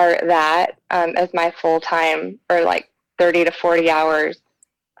actually start that as my full-time or like 30 to 40 hours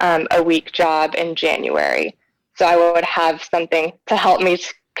a week job in January. So I would have something to help me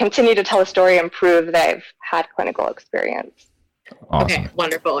continue to tell a story and prove that I've had clinical experience. Awesome. Okay,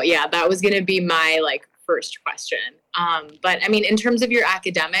 wonderful. Yeah, that was going to be my first question. But I mean, in terms of your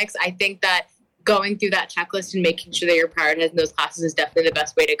academics, I think that going through that checklist and making sure that you're prioritizing those classes is definitely the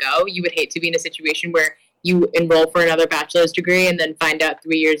best way to go. You would hate to be in a situation where you enroll for another bachelor's degree and then find out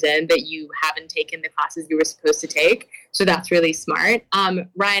 3 years in that you haven't taken the classes you were supposed to take. So that's really smart. Ryan,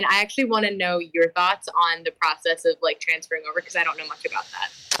 I actually want to know your thoughts on the process of transferring over because I don't know much about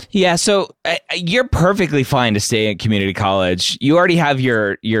that. Yeah, so you're perfectly fine to stay at community college. You already have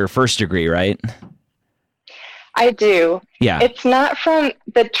your first degree, right? I do. Yeah. It's not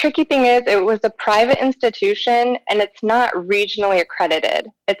the tricky thing is it was a private institution and it's not regionally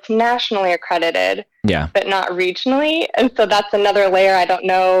accredited. It's nationally accredited, but not regionally. And so that's another layer. I don't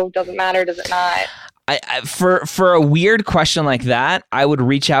know. Does it matter? Does it not? For a weird question like that, I would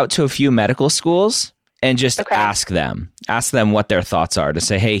reach out to a few medical schools and just ask them what their thoughts are to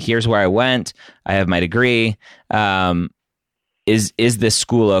say, hey, here's where I went. I have my degree. Is this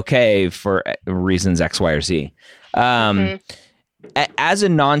school okay for reasons X, Y, or Z? As a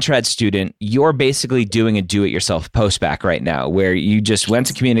non-trad student, you're basically doing a do-it-yourself post-bac right now, where you just went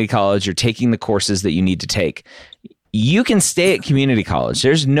to community college, you're taking the courses that you need to take. You can stay at community college.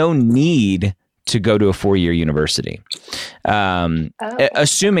 There's no need to go to a 4-year university,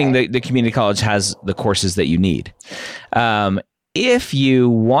 assuming that the community college has the courses that you need. If you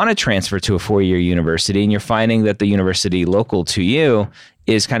want to transfer to a 4-year university and you're finding that the university local to you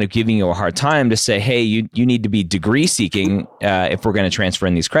is kind of giving you a hard time to say, hey, you need to be degree seeking if we're going to transfer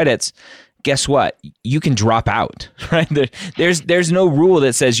in these credits, guess what? You can drop out, right? There's no rule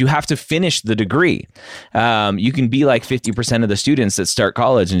that says you have to finish the degree. You can be like 50% of the students that start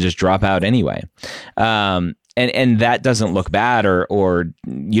college and just drop out anyway. And that doesn't look bad, or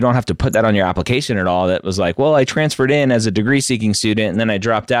you don't have to put that on your application at all. That was like, well, I transferred in as a degree seeking student and then I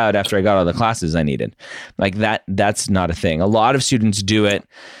dropped out after I got all the classes I needed. Like that's not a thing. A lot of students do it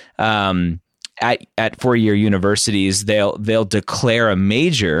at 4-year universities. They'll declare a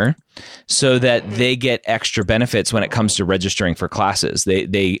major so that they get extra benefits when it comes to registering for classes.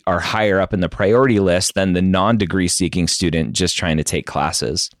 They are higher up in the priority list than the non-degree seeking student just trying to take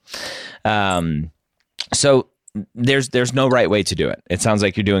classes. So there's no right way to do it. It sounds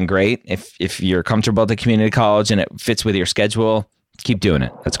like you're doing great. If you're comfortable at the community college and it fits with your schedule, keep doing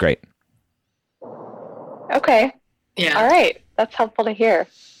it. That's great. Okay. Yeah. All right. That's helpful to hear.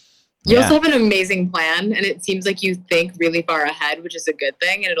 You also have an amazing plan, and it seems like you think really far ahead, which is a good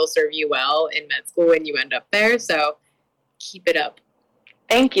thing, and it'll serve you well in med school when you end up there. So keep it up.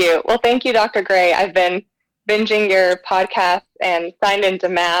 Thank you. Well, thank you, Dr. Gray. I've been binging your podcast and signed into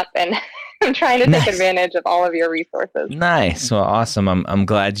MAP, and I'm trying to take advantage of all of your resources. Nice. Well, awesome. I'm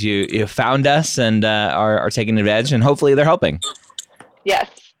glad you found us and are taking advantage, and hopefully they're helping. Yes.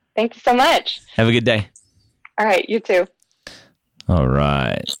 Thank you so much. Have a good day. All right. You too. All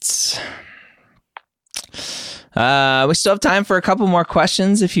right. We still have time for a couple more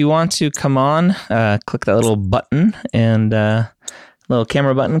questions. If you want to come on, click that little button and little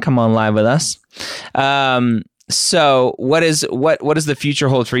camera button. Come on live with us. So what does the future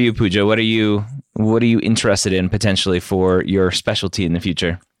hold for you, Pooja? What are you interested in potentially for your specialty in the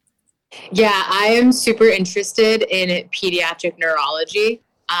future? Yeah, I am super interested in pediatric neurology,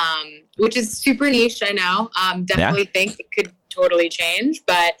 which is super niche, I know. Definitely think it could totally change,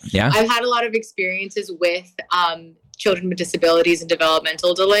 but I've had a lot of experiences with children with disabilities and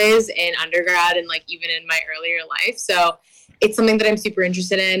developmental delays in undergrad and even in my earlier life. So it's something that I'm super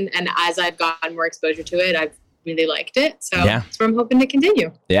interested in. And as I've gotten more exposure to it, I've really liked it. So that's what I'm hoping to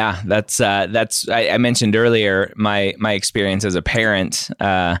continue. Yeah, that's I mentioned earlier my experience as a parent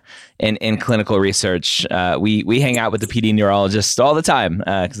in clinical research. We hang out with the PD neurologist all the time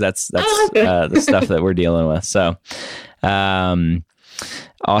because that's the stuff that we're dealing with. So awesome.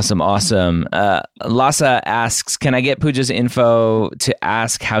 Lhasa asks, can I get Pooja's info to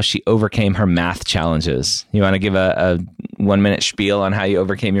ask how she overcame her math challenges? You want to give a 1-minute spiel on how you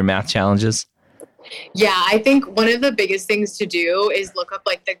overcame your math challenges? Yeah, I think one of the biggest things to do is look up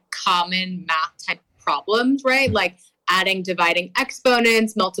the common math type problems, right? Like adding, dividing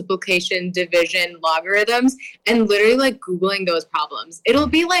exponents, multiplication, division, logarithms, and literally Googling those problems. It'll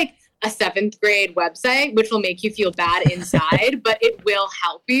be a 7th grade website, which will make you feel bad inside, but it will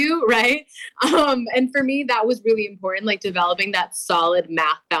help you, right? And for me, that was really important, like developing that solid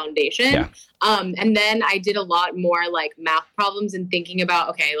math foundation. Yeah. And then I did a lot more like math problems and thinking about,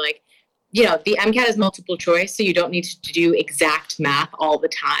 okay, like, you know, the MCAT is multiple choice, so you don't need to do exact math all the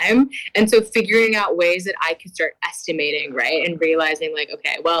time. And so figuring out ways that I could start estimating, right? And realizing like,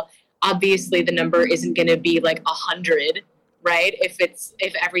 okay, well, obviously the number isn't going to be like 100, right? If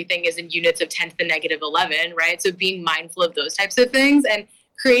everything is in units of 10 to the negative 11, right? So being mindful of those types of things and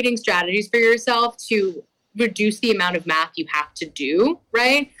creating strategies for yourself to reduce the amount of math you have to do,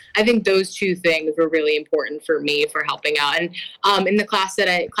 right? I think those two things were really important for me for helping out. And in the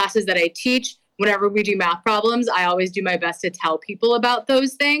classes that I teach, whenever we do math problems, I always do my best to tell people about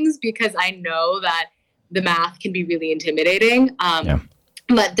those things because I know that the math can be really intimidating.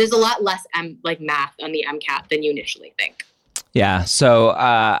 But there's a lot less math on the MCAT than you initially think. Yeah. So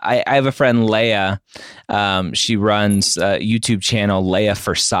I have a friend, Leah. She runs a YouTube channel, Leah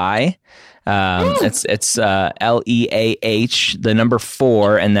for Sci. It's LEAH, the number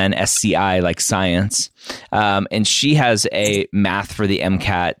 4, and then SCI, like science. And she has a math for the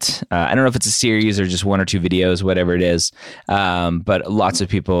MCAT. I don't know if it's a series or just 1 or 2 videos, whatever it is. But lots of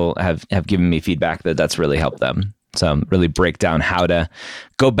people have given me feedback that that's really helped them. So really break down how to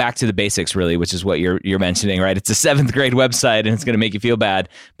go back to the basics, really, which is what you're mentioning, right? It's a 7th grade website and it's going to make you feel bad.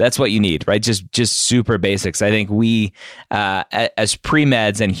 That's what you need, right? Just super basics. I think we, as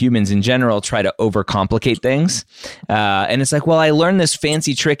pre-meds and humans in general, try to overcomplicate things. And it's like, well, I learned this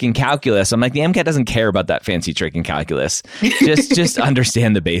fancy trick in calculus. I'm like, the MCAT doesn't care about that fancy trick in calculus. Just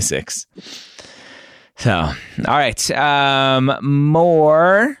understand the basics. So, all right.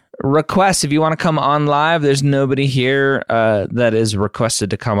 More requests. If you want to come on live, there's nobody here that is requested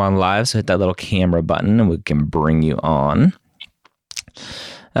to come on live. So hit that little camera button and we can bring you on.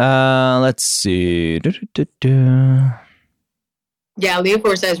 Let's see. Yeah, Leo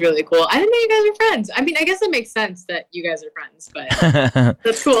Forsyth is really cool. I didn't know you guys were friends. I mean, I guess it makes sense that you guys are friends, but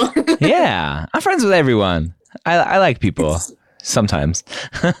that's cool. Yeah, I'm friends with everyone. I like people. Sometimes,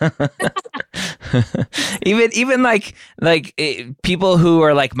 even like people who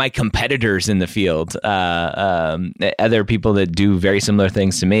are like my competitors in the field, other people that do very similar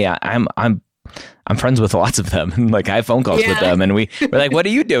things to me. I'm friends with lots of them. Like I have phone calls with them, and we're like, "What are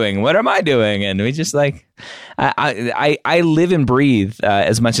you doing? What am I doing?" And we just like, I live and breathe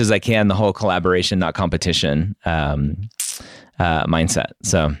as much as I can the whole collaboration, not competition. Mindset.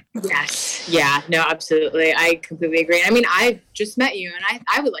 So yes. Yeah, no, absolutely. I completely agree. I mean, I just met you and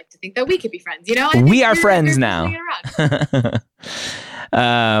I would like to think that we could be friends, you know? We are friends now.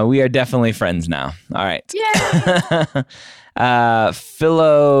 We are definitely friends now. All right. Yeah.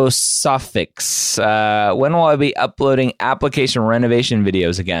 Philosophics. When will I be uploading application renovation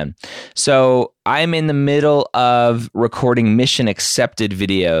videos again? So I'm in the middle of recording mission accepted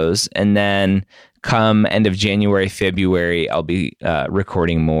videos, and then come end of January, February, I'll be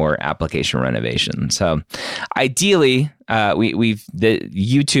recording more application renovation. So ideally, the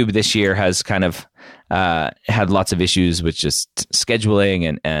YouTube this year has kind of had lots of issues with just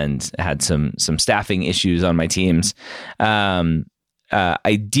scheduling and had some staffing issues on my teams.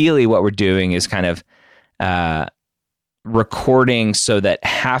 Ideally, what we're doing is kind of recording so that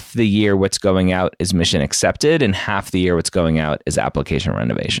half the year what's going out is mission accepted and half the year what's going out is application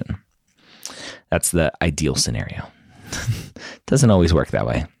renovation. That's the ideal scenario. Doesn't always work that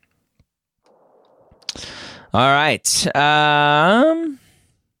way. All right.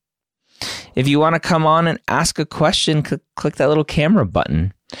 If you want to come on and ask a question, click that little camera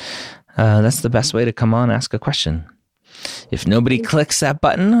button. That's the best way to come on and ask a question. If nobody clicks that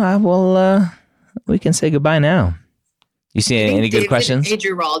button, we can say goodbye now. You see any good questions?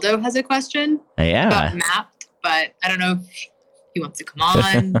 Geraldo has a question. Yeah. About mapped, but I don't know if he wants to come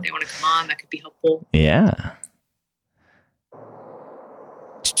on. They want to come on. That could be helpful. Yeah.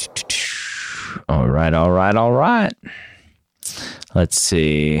 All right. Let's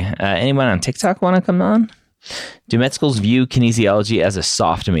see. Anyone on TikTok want to come on? Do med schools view kinesiology as a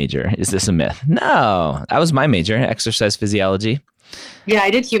soft major? Is this a myth? No, that was my major, exercise physiology. Yeah, I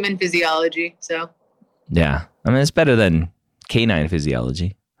did human physiology, so. Yeah, I mean, it's better than canine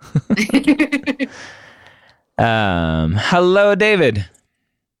physiology. Hello, David.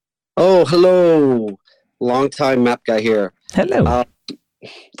 Oh, hello. Long time map guy here. Hello.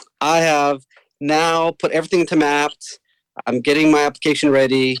 I have now put everything into Mapped. I'm getting my application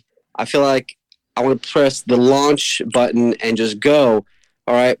ready. I feel like I want to press the launch button and just go.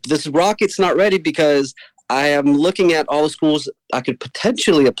 All right. But this rocket's not ready because I am looking at all the schools I could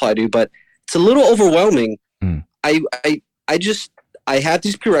potentially apply to, but it's a little overwhelming. I I have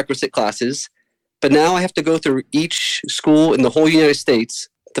these prerequisite classes, but now I have to go through each school in the whole United States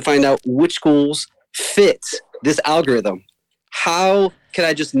to find out which schools fit this algorithm. How can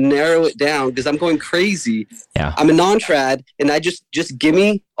I just narrow it down? Because I'm going crazy. Yeah. I'm a non-trad, and I just give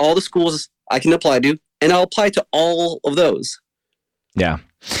me all the schools I can apply to, and I'll apply to all of those. Yeah.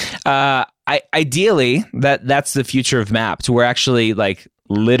 Ideally, that's the future of Mapped. We're actually like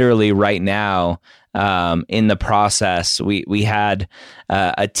literally right now in the process. We had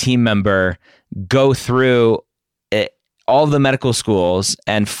a team member go through all the medical schools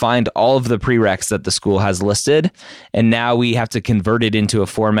and find all of the prereqs that the school has listed. And now we have to convert it into a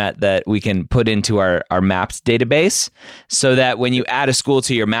format that we can put into our Mapped database so that when you add a school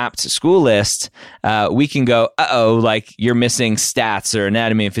to your Mapped school list, we can go, like you're missing stats or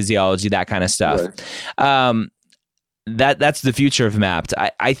anatomy and physiology, that kind of stuff. Right. That's the future of Mapped.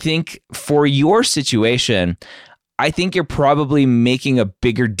 I think for your situation, I think you're probably making a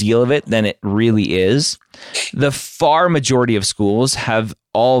bigger deal of it than it really is. The far majority of schools have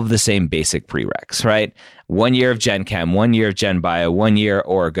all of the same basic prereqs, right? 1 year of Gen Chem, 1 year of Gen Bio, 1 year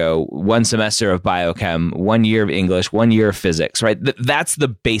Orgo, 1 semester of Biochem, 1 year of English, 1 year of physics, right? That's the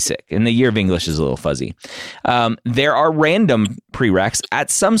basic. And the year of English is a little fuzzy. There are random prereqs at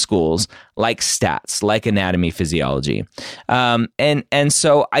some schools like stats, like anatomy, physiology. And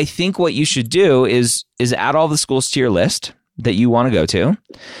so I think what you should do is add all the schools to your list that you want to go to.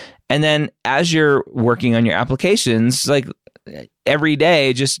 And then as you're working on your applications, like every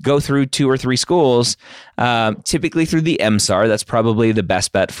day, just go through 2 or 3 schools, typically through the MSAR. That's probably the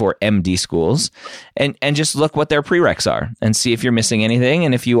best bet for MD schools. And just look what their prereqs are and see if you're missing anything.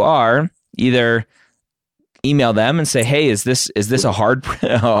 And if you are, either email them and say, hey, is this a hard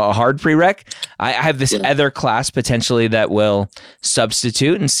prereq? I have this other class potentially that will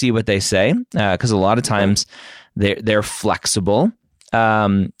substitute, and see what they say. Because a lot of times they're flexible.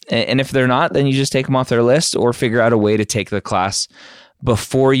 And if they're not, then you just take them off their list or figure out a way to take the class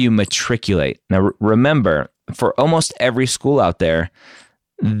before you matriculate. Now, remember, for almost every school out there,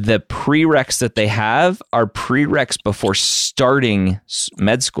 the prereqs that they have are prereqs before starting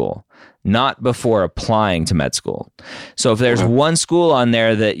med school, not before applying to med school. So if there's one school on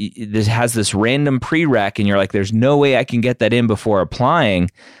there that has this random prereq and you're like, there's no way I can get that in before applying,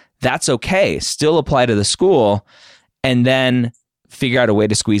 that's okay. Still apply to the school and then figure out a way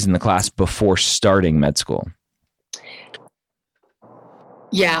to squeeze in the class before starting med school.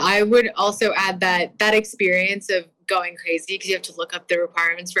 Yeah, I would also add that experience of going crazy because you have to look up the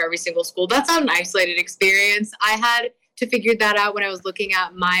requirements for every single school. That's not an isolated experience. I had to figure that out when I was looking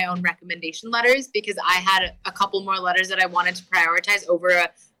at my own recommendation letters, because I had a couple more letters that I wanted to prioritize over a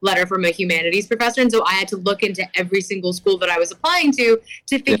letter from a humanities professor. And so I had to look into every single school that I was applying to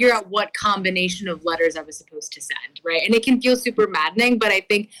figure out what combination of letters I was supposed to send, right? And it can feel super maddening, but I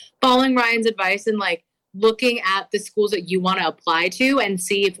think following Ryan's advice and like looking at the schools that you want to apply to and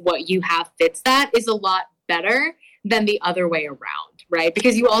see if what you have fits that is a lot better than the other way around, right?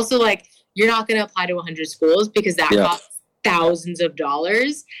 Because you also you're not going to apply to 100 schools because that costs thousands of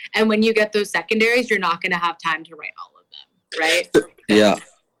dollars. And when you get those secondaries, you're not going to have time to write all of them, right? Yeah.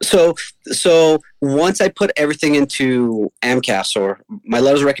 So once I put everything into MCAT, or my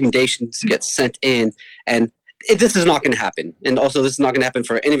letters of recommendations get sent in, and this is not going to happen. And also this is not going to happen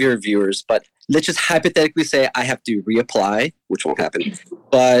for any of your viewers, but let's just hypothetically say I have to reapply, which won't happen.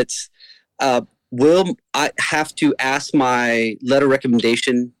 But will I have to ask my letter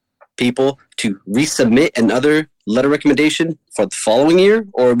recommendation people to resubmit another letter recommendation for the following year,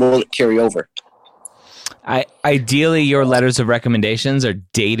 or will it carry over? Ideally, your letters of recommendations are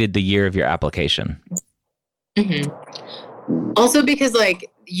dated the year of your application. Mm-hmm. Also, because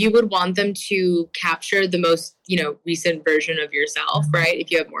you would want them to capture the most, recent version of yourself, right?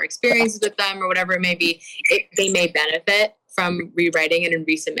 If you have more experiences with them or whatever it may be, they may benefit from rewriting it and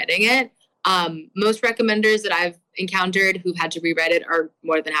resubmitting it. Most recommenders that I've encountered who've had to rewrite it are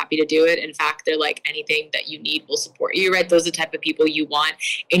more than happy to do it. In fact, they're like, anything that you need will support you, right? Those are the type of people you want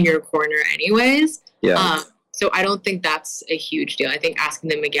in your corner anyways. Yeah. So I don't think that's a huge deal. I think asking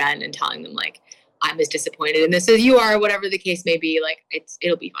them again and telling them I'm as disappointed in this as you are, whatever the case may be,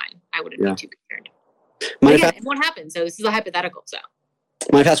 it'll be fine. I wouldn't be too concerned. But again, it won't happen. So this is a hypothetical. So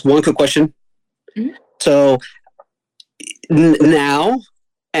might I ask one quick question? Mm-hmm. So now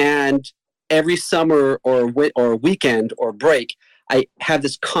and every summer or weekend or break, I have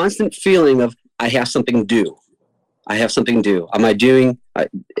this constant feeling of I have something due. Am I doing?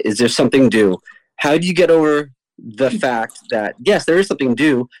 Is there something due? How do you get over the fact that, yes, there is something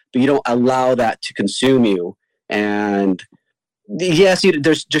due, but you don't allow that to consume you? And yes,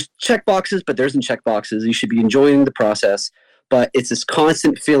 there's just check boxes, but there isn't check boxes. You should be enjoying the process. but it's this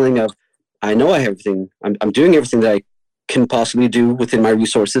constant feeling of, I know I have everything. I'm doing everything that I can possibly do within my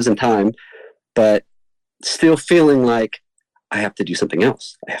resources and time, but still feeling like I have to do something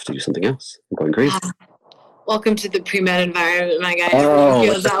else. I'm going crazy. Welcome to the pre-med environment, my guy. Oh. Everyone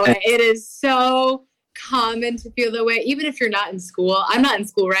feels that way. It is so common to feel that way, even if you're not in school. I'm not in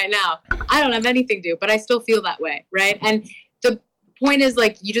school right now. I don't have anything to do, but I still feel that way, right? And the point is,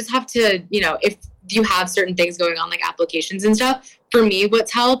 like, you just have to, if you have certain things going on, like applications and stuff, for me,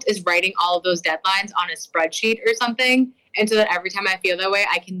 what's helped is writing all of those deadlines on a spreadsheet or something. And so that every time I feel that way,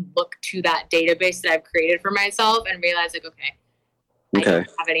 I can look to that database that I've created for myself and realize, like, okay. I don't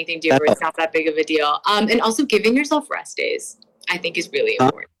have anything to do, or it's not that big of a deal. And also giving yourself rest days, I think, is really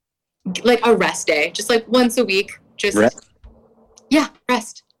important. Like a rest day, just like once a week. Just rest. Yeah,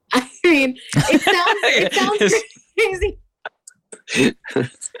 rest. I mean, it sounds crazy.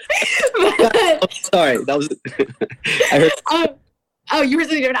 Sorry, that was. I heard. You were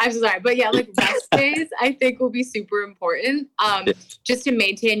something different. I'm so sorry. But yeah, like rest days, I think will be super important just to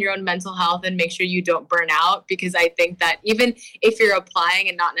maintain your own mental health and make sure you don't burn out. Because I think that even if you're applying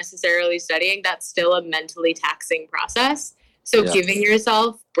and not necessarily studying, that's still a mentally taxing process. So giving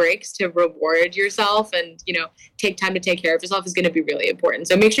yourself breaks to reward yourself and, take time to take care of yourself is going to be really important.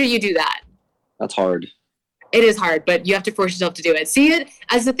 So make sure you do that. That's hard. It is hard, but you have to force yourself to do it. See it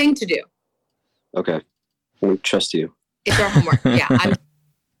as a thing to do. Okay. I trust you. It's our homework. Yeah.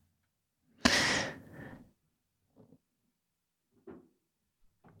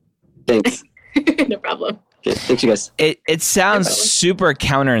 Thanks. No problem. Okay, thanks, you guys. It sounds super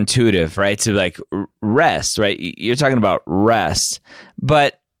counterintuitive, right? To like rest, right? You're talking about rest,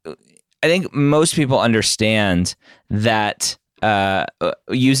 but I think most people understand that,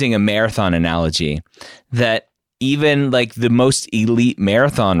 using a marathon analogy, that even like the most elite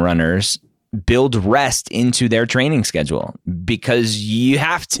marathon runners build rest into their training schedule because you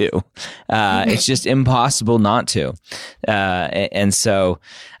have to. It's just impossible not to. And so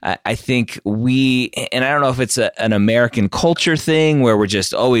I think and I don't know if it's an American culture thing where we're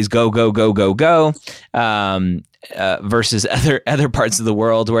just always go, versus other parts of the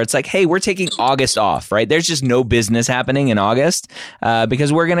world where it's like, hey, we're taking August off, right? There's just no business happening in August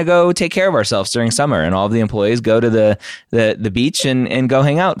because we're going to go take care of ourselves during summer, and all of the employees go to the beach and go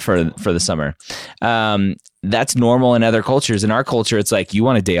hang out for the summer. That's normal in other cultures. In our culture, it's like, you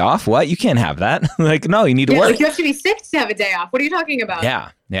want a day off? What? You can't have that. Like, no, you need to work. Like, you have to be sick to have a day off. What are you talking about?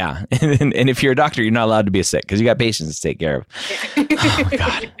 Yeah. And if you're a doctor, you're not allowed to be sick because you got patients to take care of. Oh my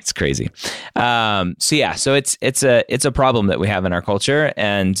God, it's crazy. So it's a problem that we have in our culture,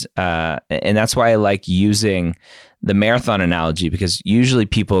 and that's why I like using the marathon analogy, because usually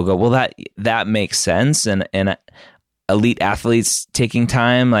people go, well, that makes sense, and elite athletes taking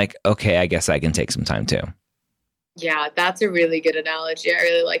time, like, okay, I guess I can take some time too. Yeah, that's a really good analogy. I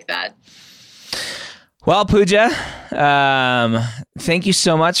really like that. Well, Pooja, thank you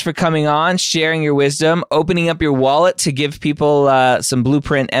so much for coming on, sharing your wisdom, opening up your wallet to give people some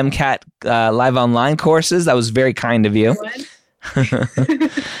Blueprint MCAT live online courses. That was very kind of you.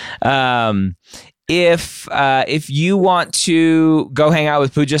 If you want to go hang out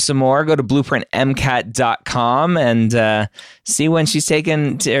with Pooja some more, go to blueprintmcat.com and see when she's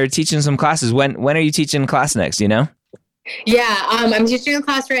teaching some classes. When are you teaching class next? Do you know? Yeah, I'm teaching a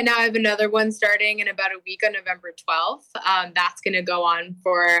class right now. I have another one starting in about a week on November 12th. That's going to go on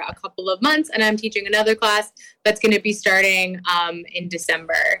for a couple of months. And I'm teaching another class that's going to be starting in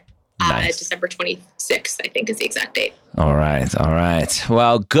December. Nice. December 26th, I think, is the exact date. All right.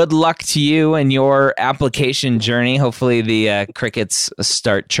 Well, good luck to you and your application journey. Hopefully the crickets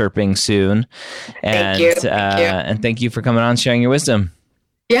start chirping soon. And, thank you. And thank you for coming on, sharing your wisdom.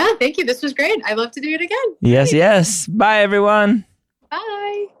 Yeah, thank you. This was great. I'd love to do it again. Yes. Bye, everyone.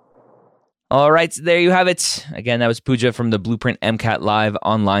 Bye. All right, there you have it. Again, that was Pooja from the Blueprint MCAT Live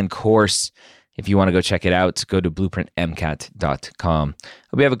online course. If you want to go check it out, go to blueprintmcat.com.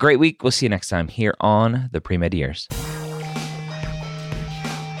 Hope you have a great week. We'll see you next time here on the Premed Years.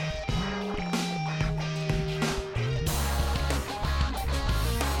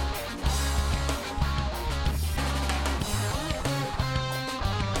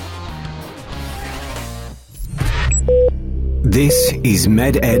 This is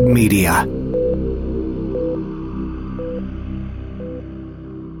MedEd Media.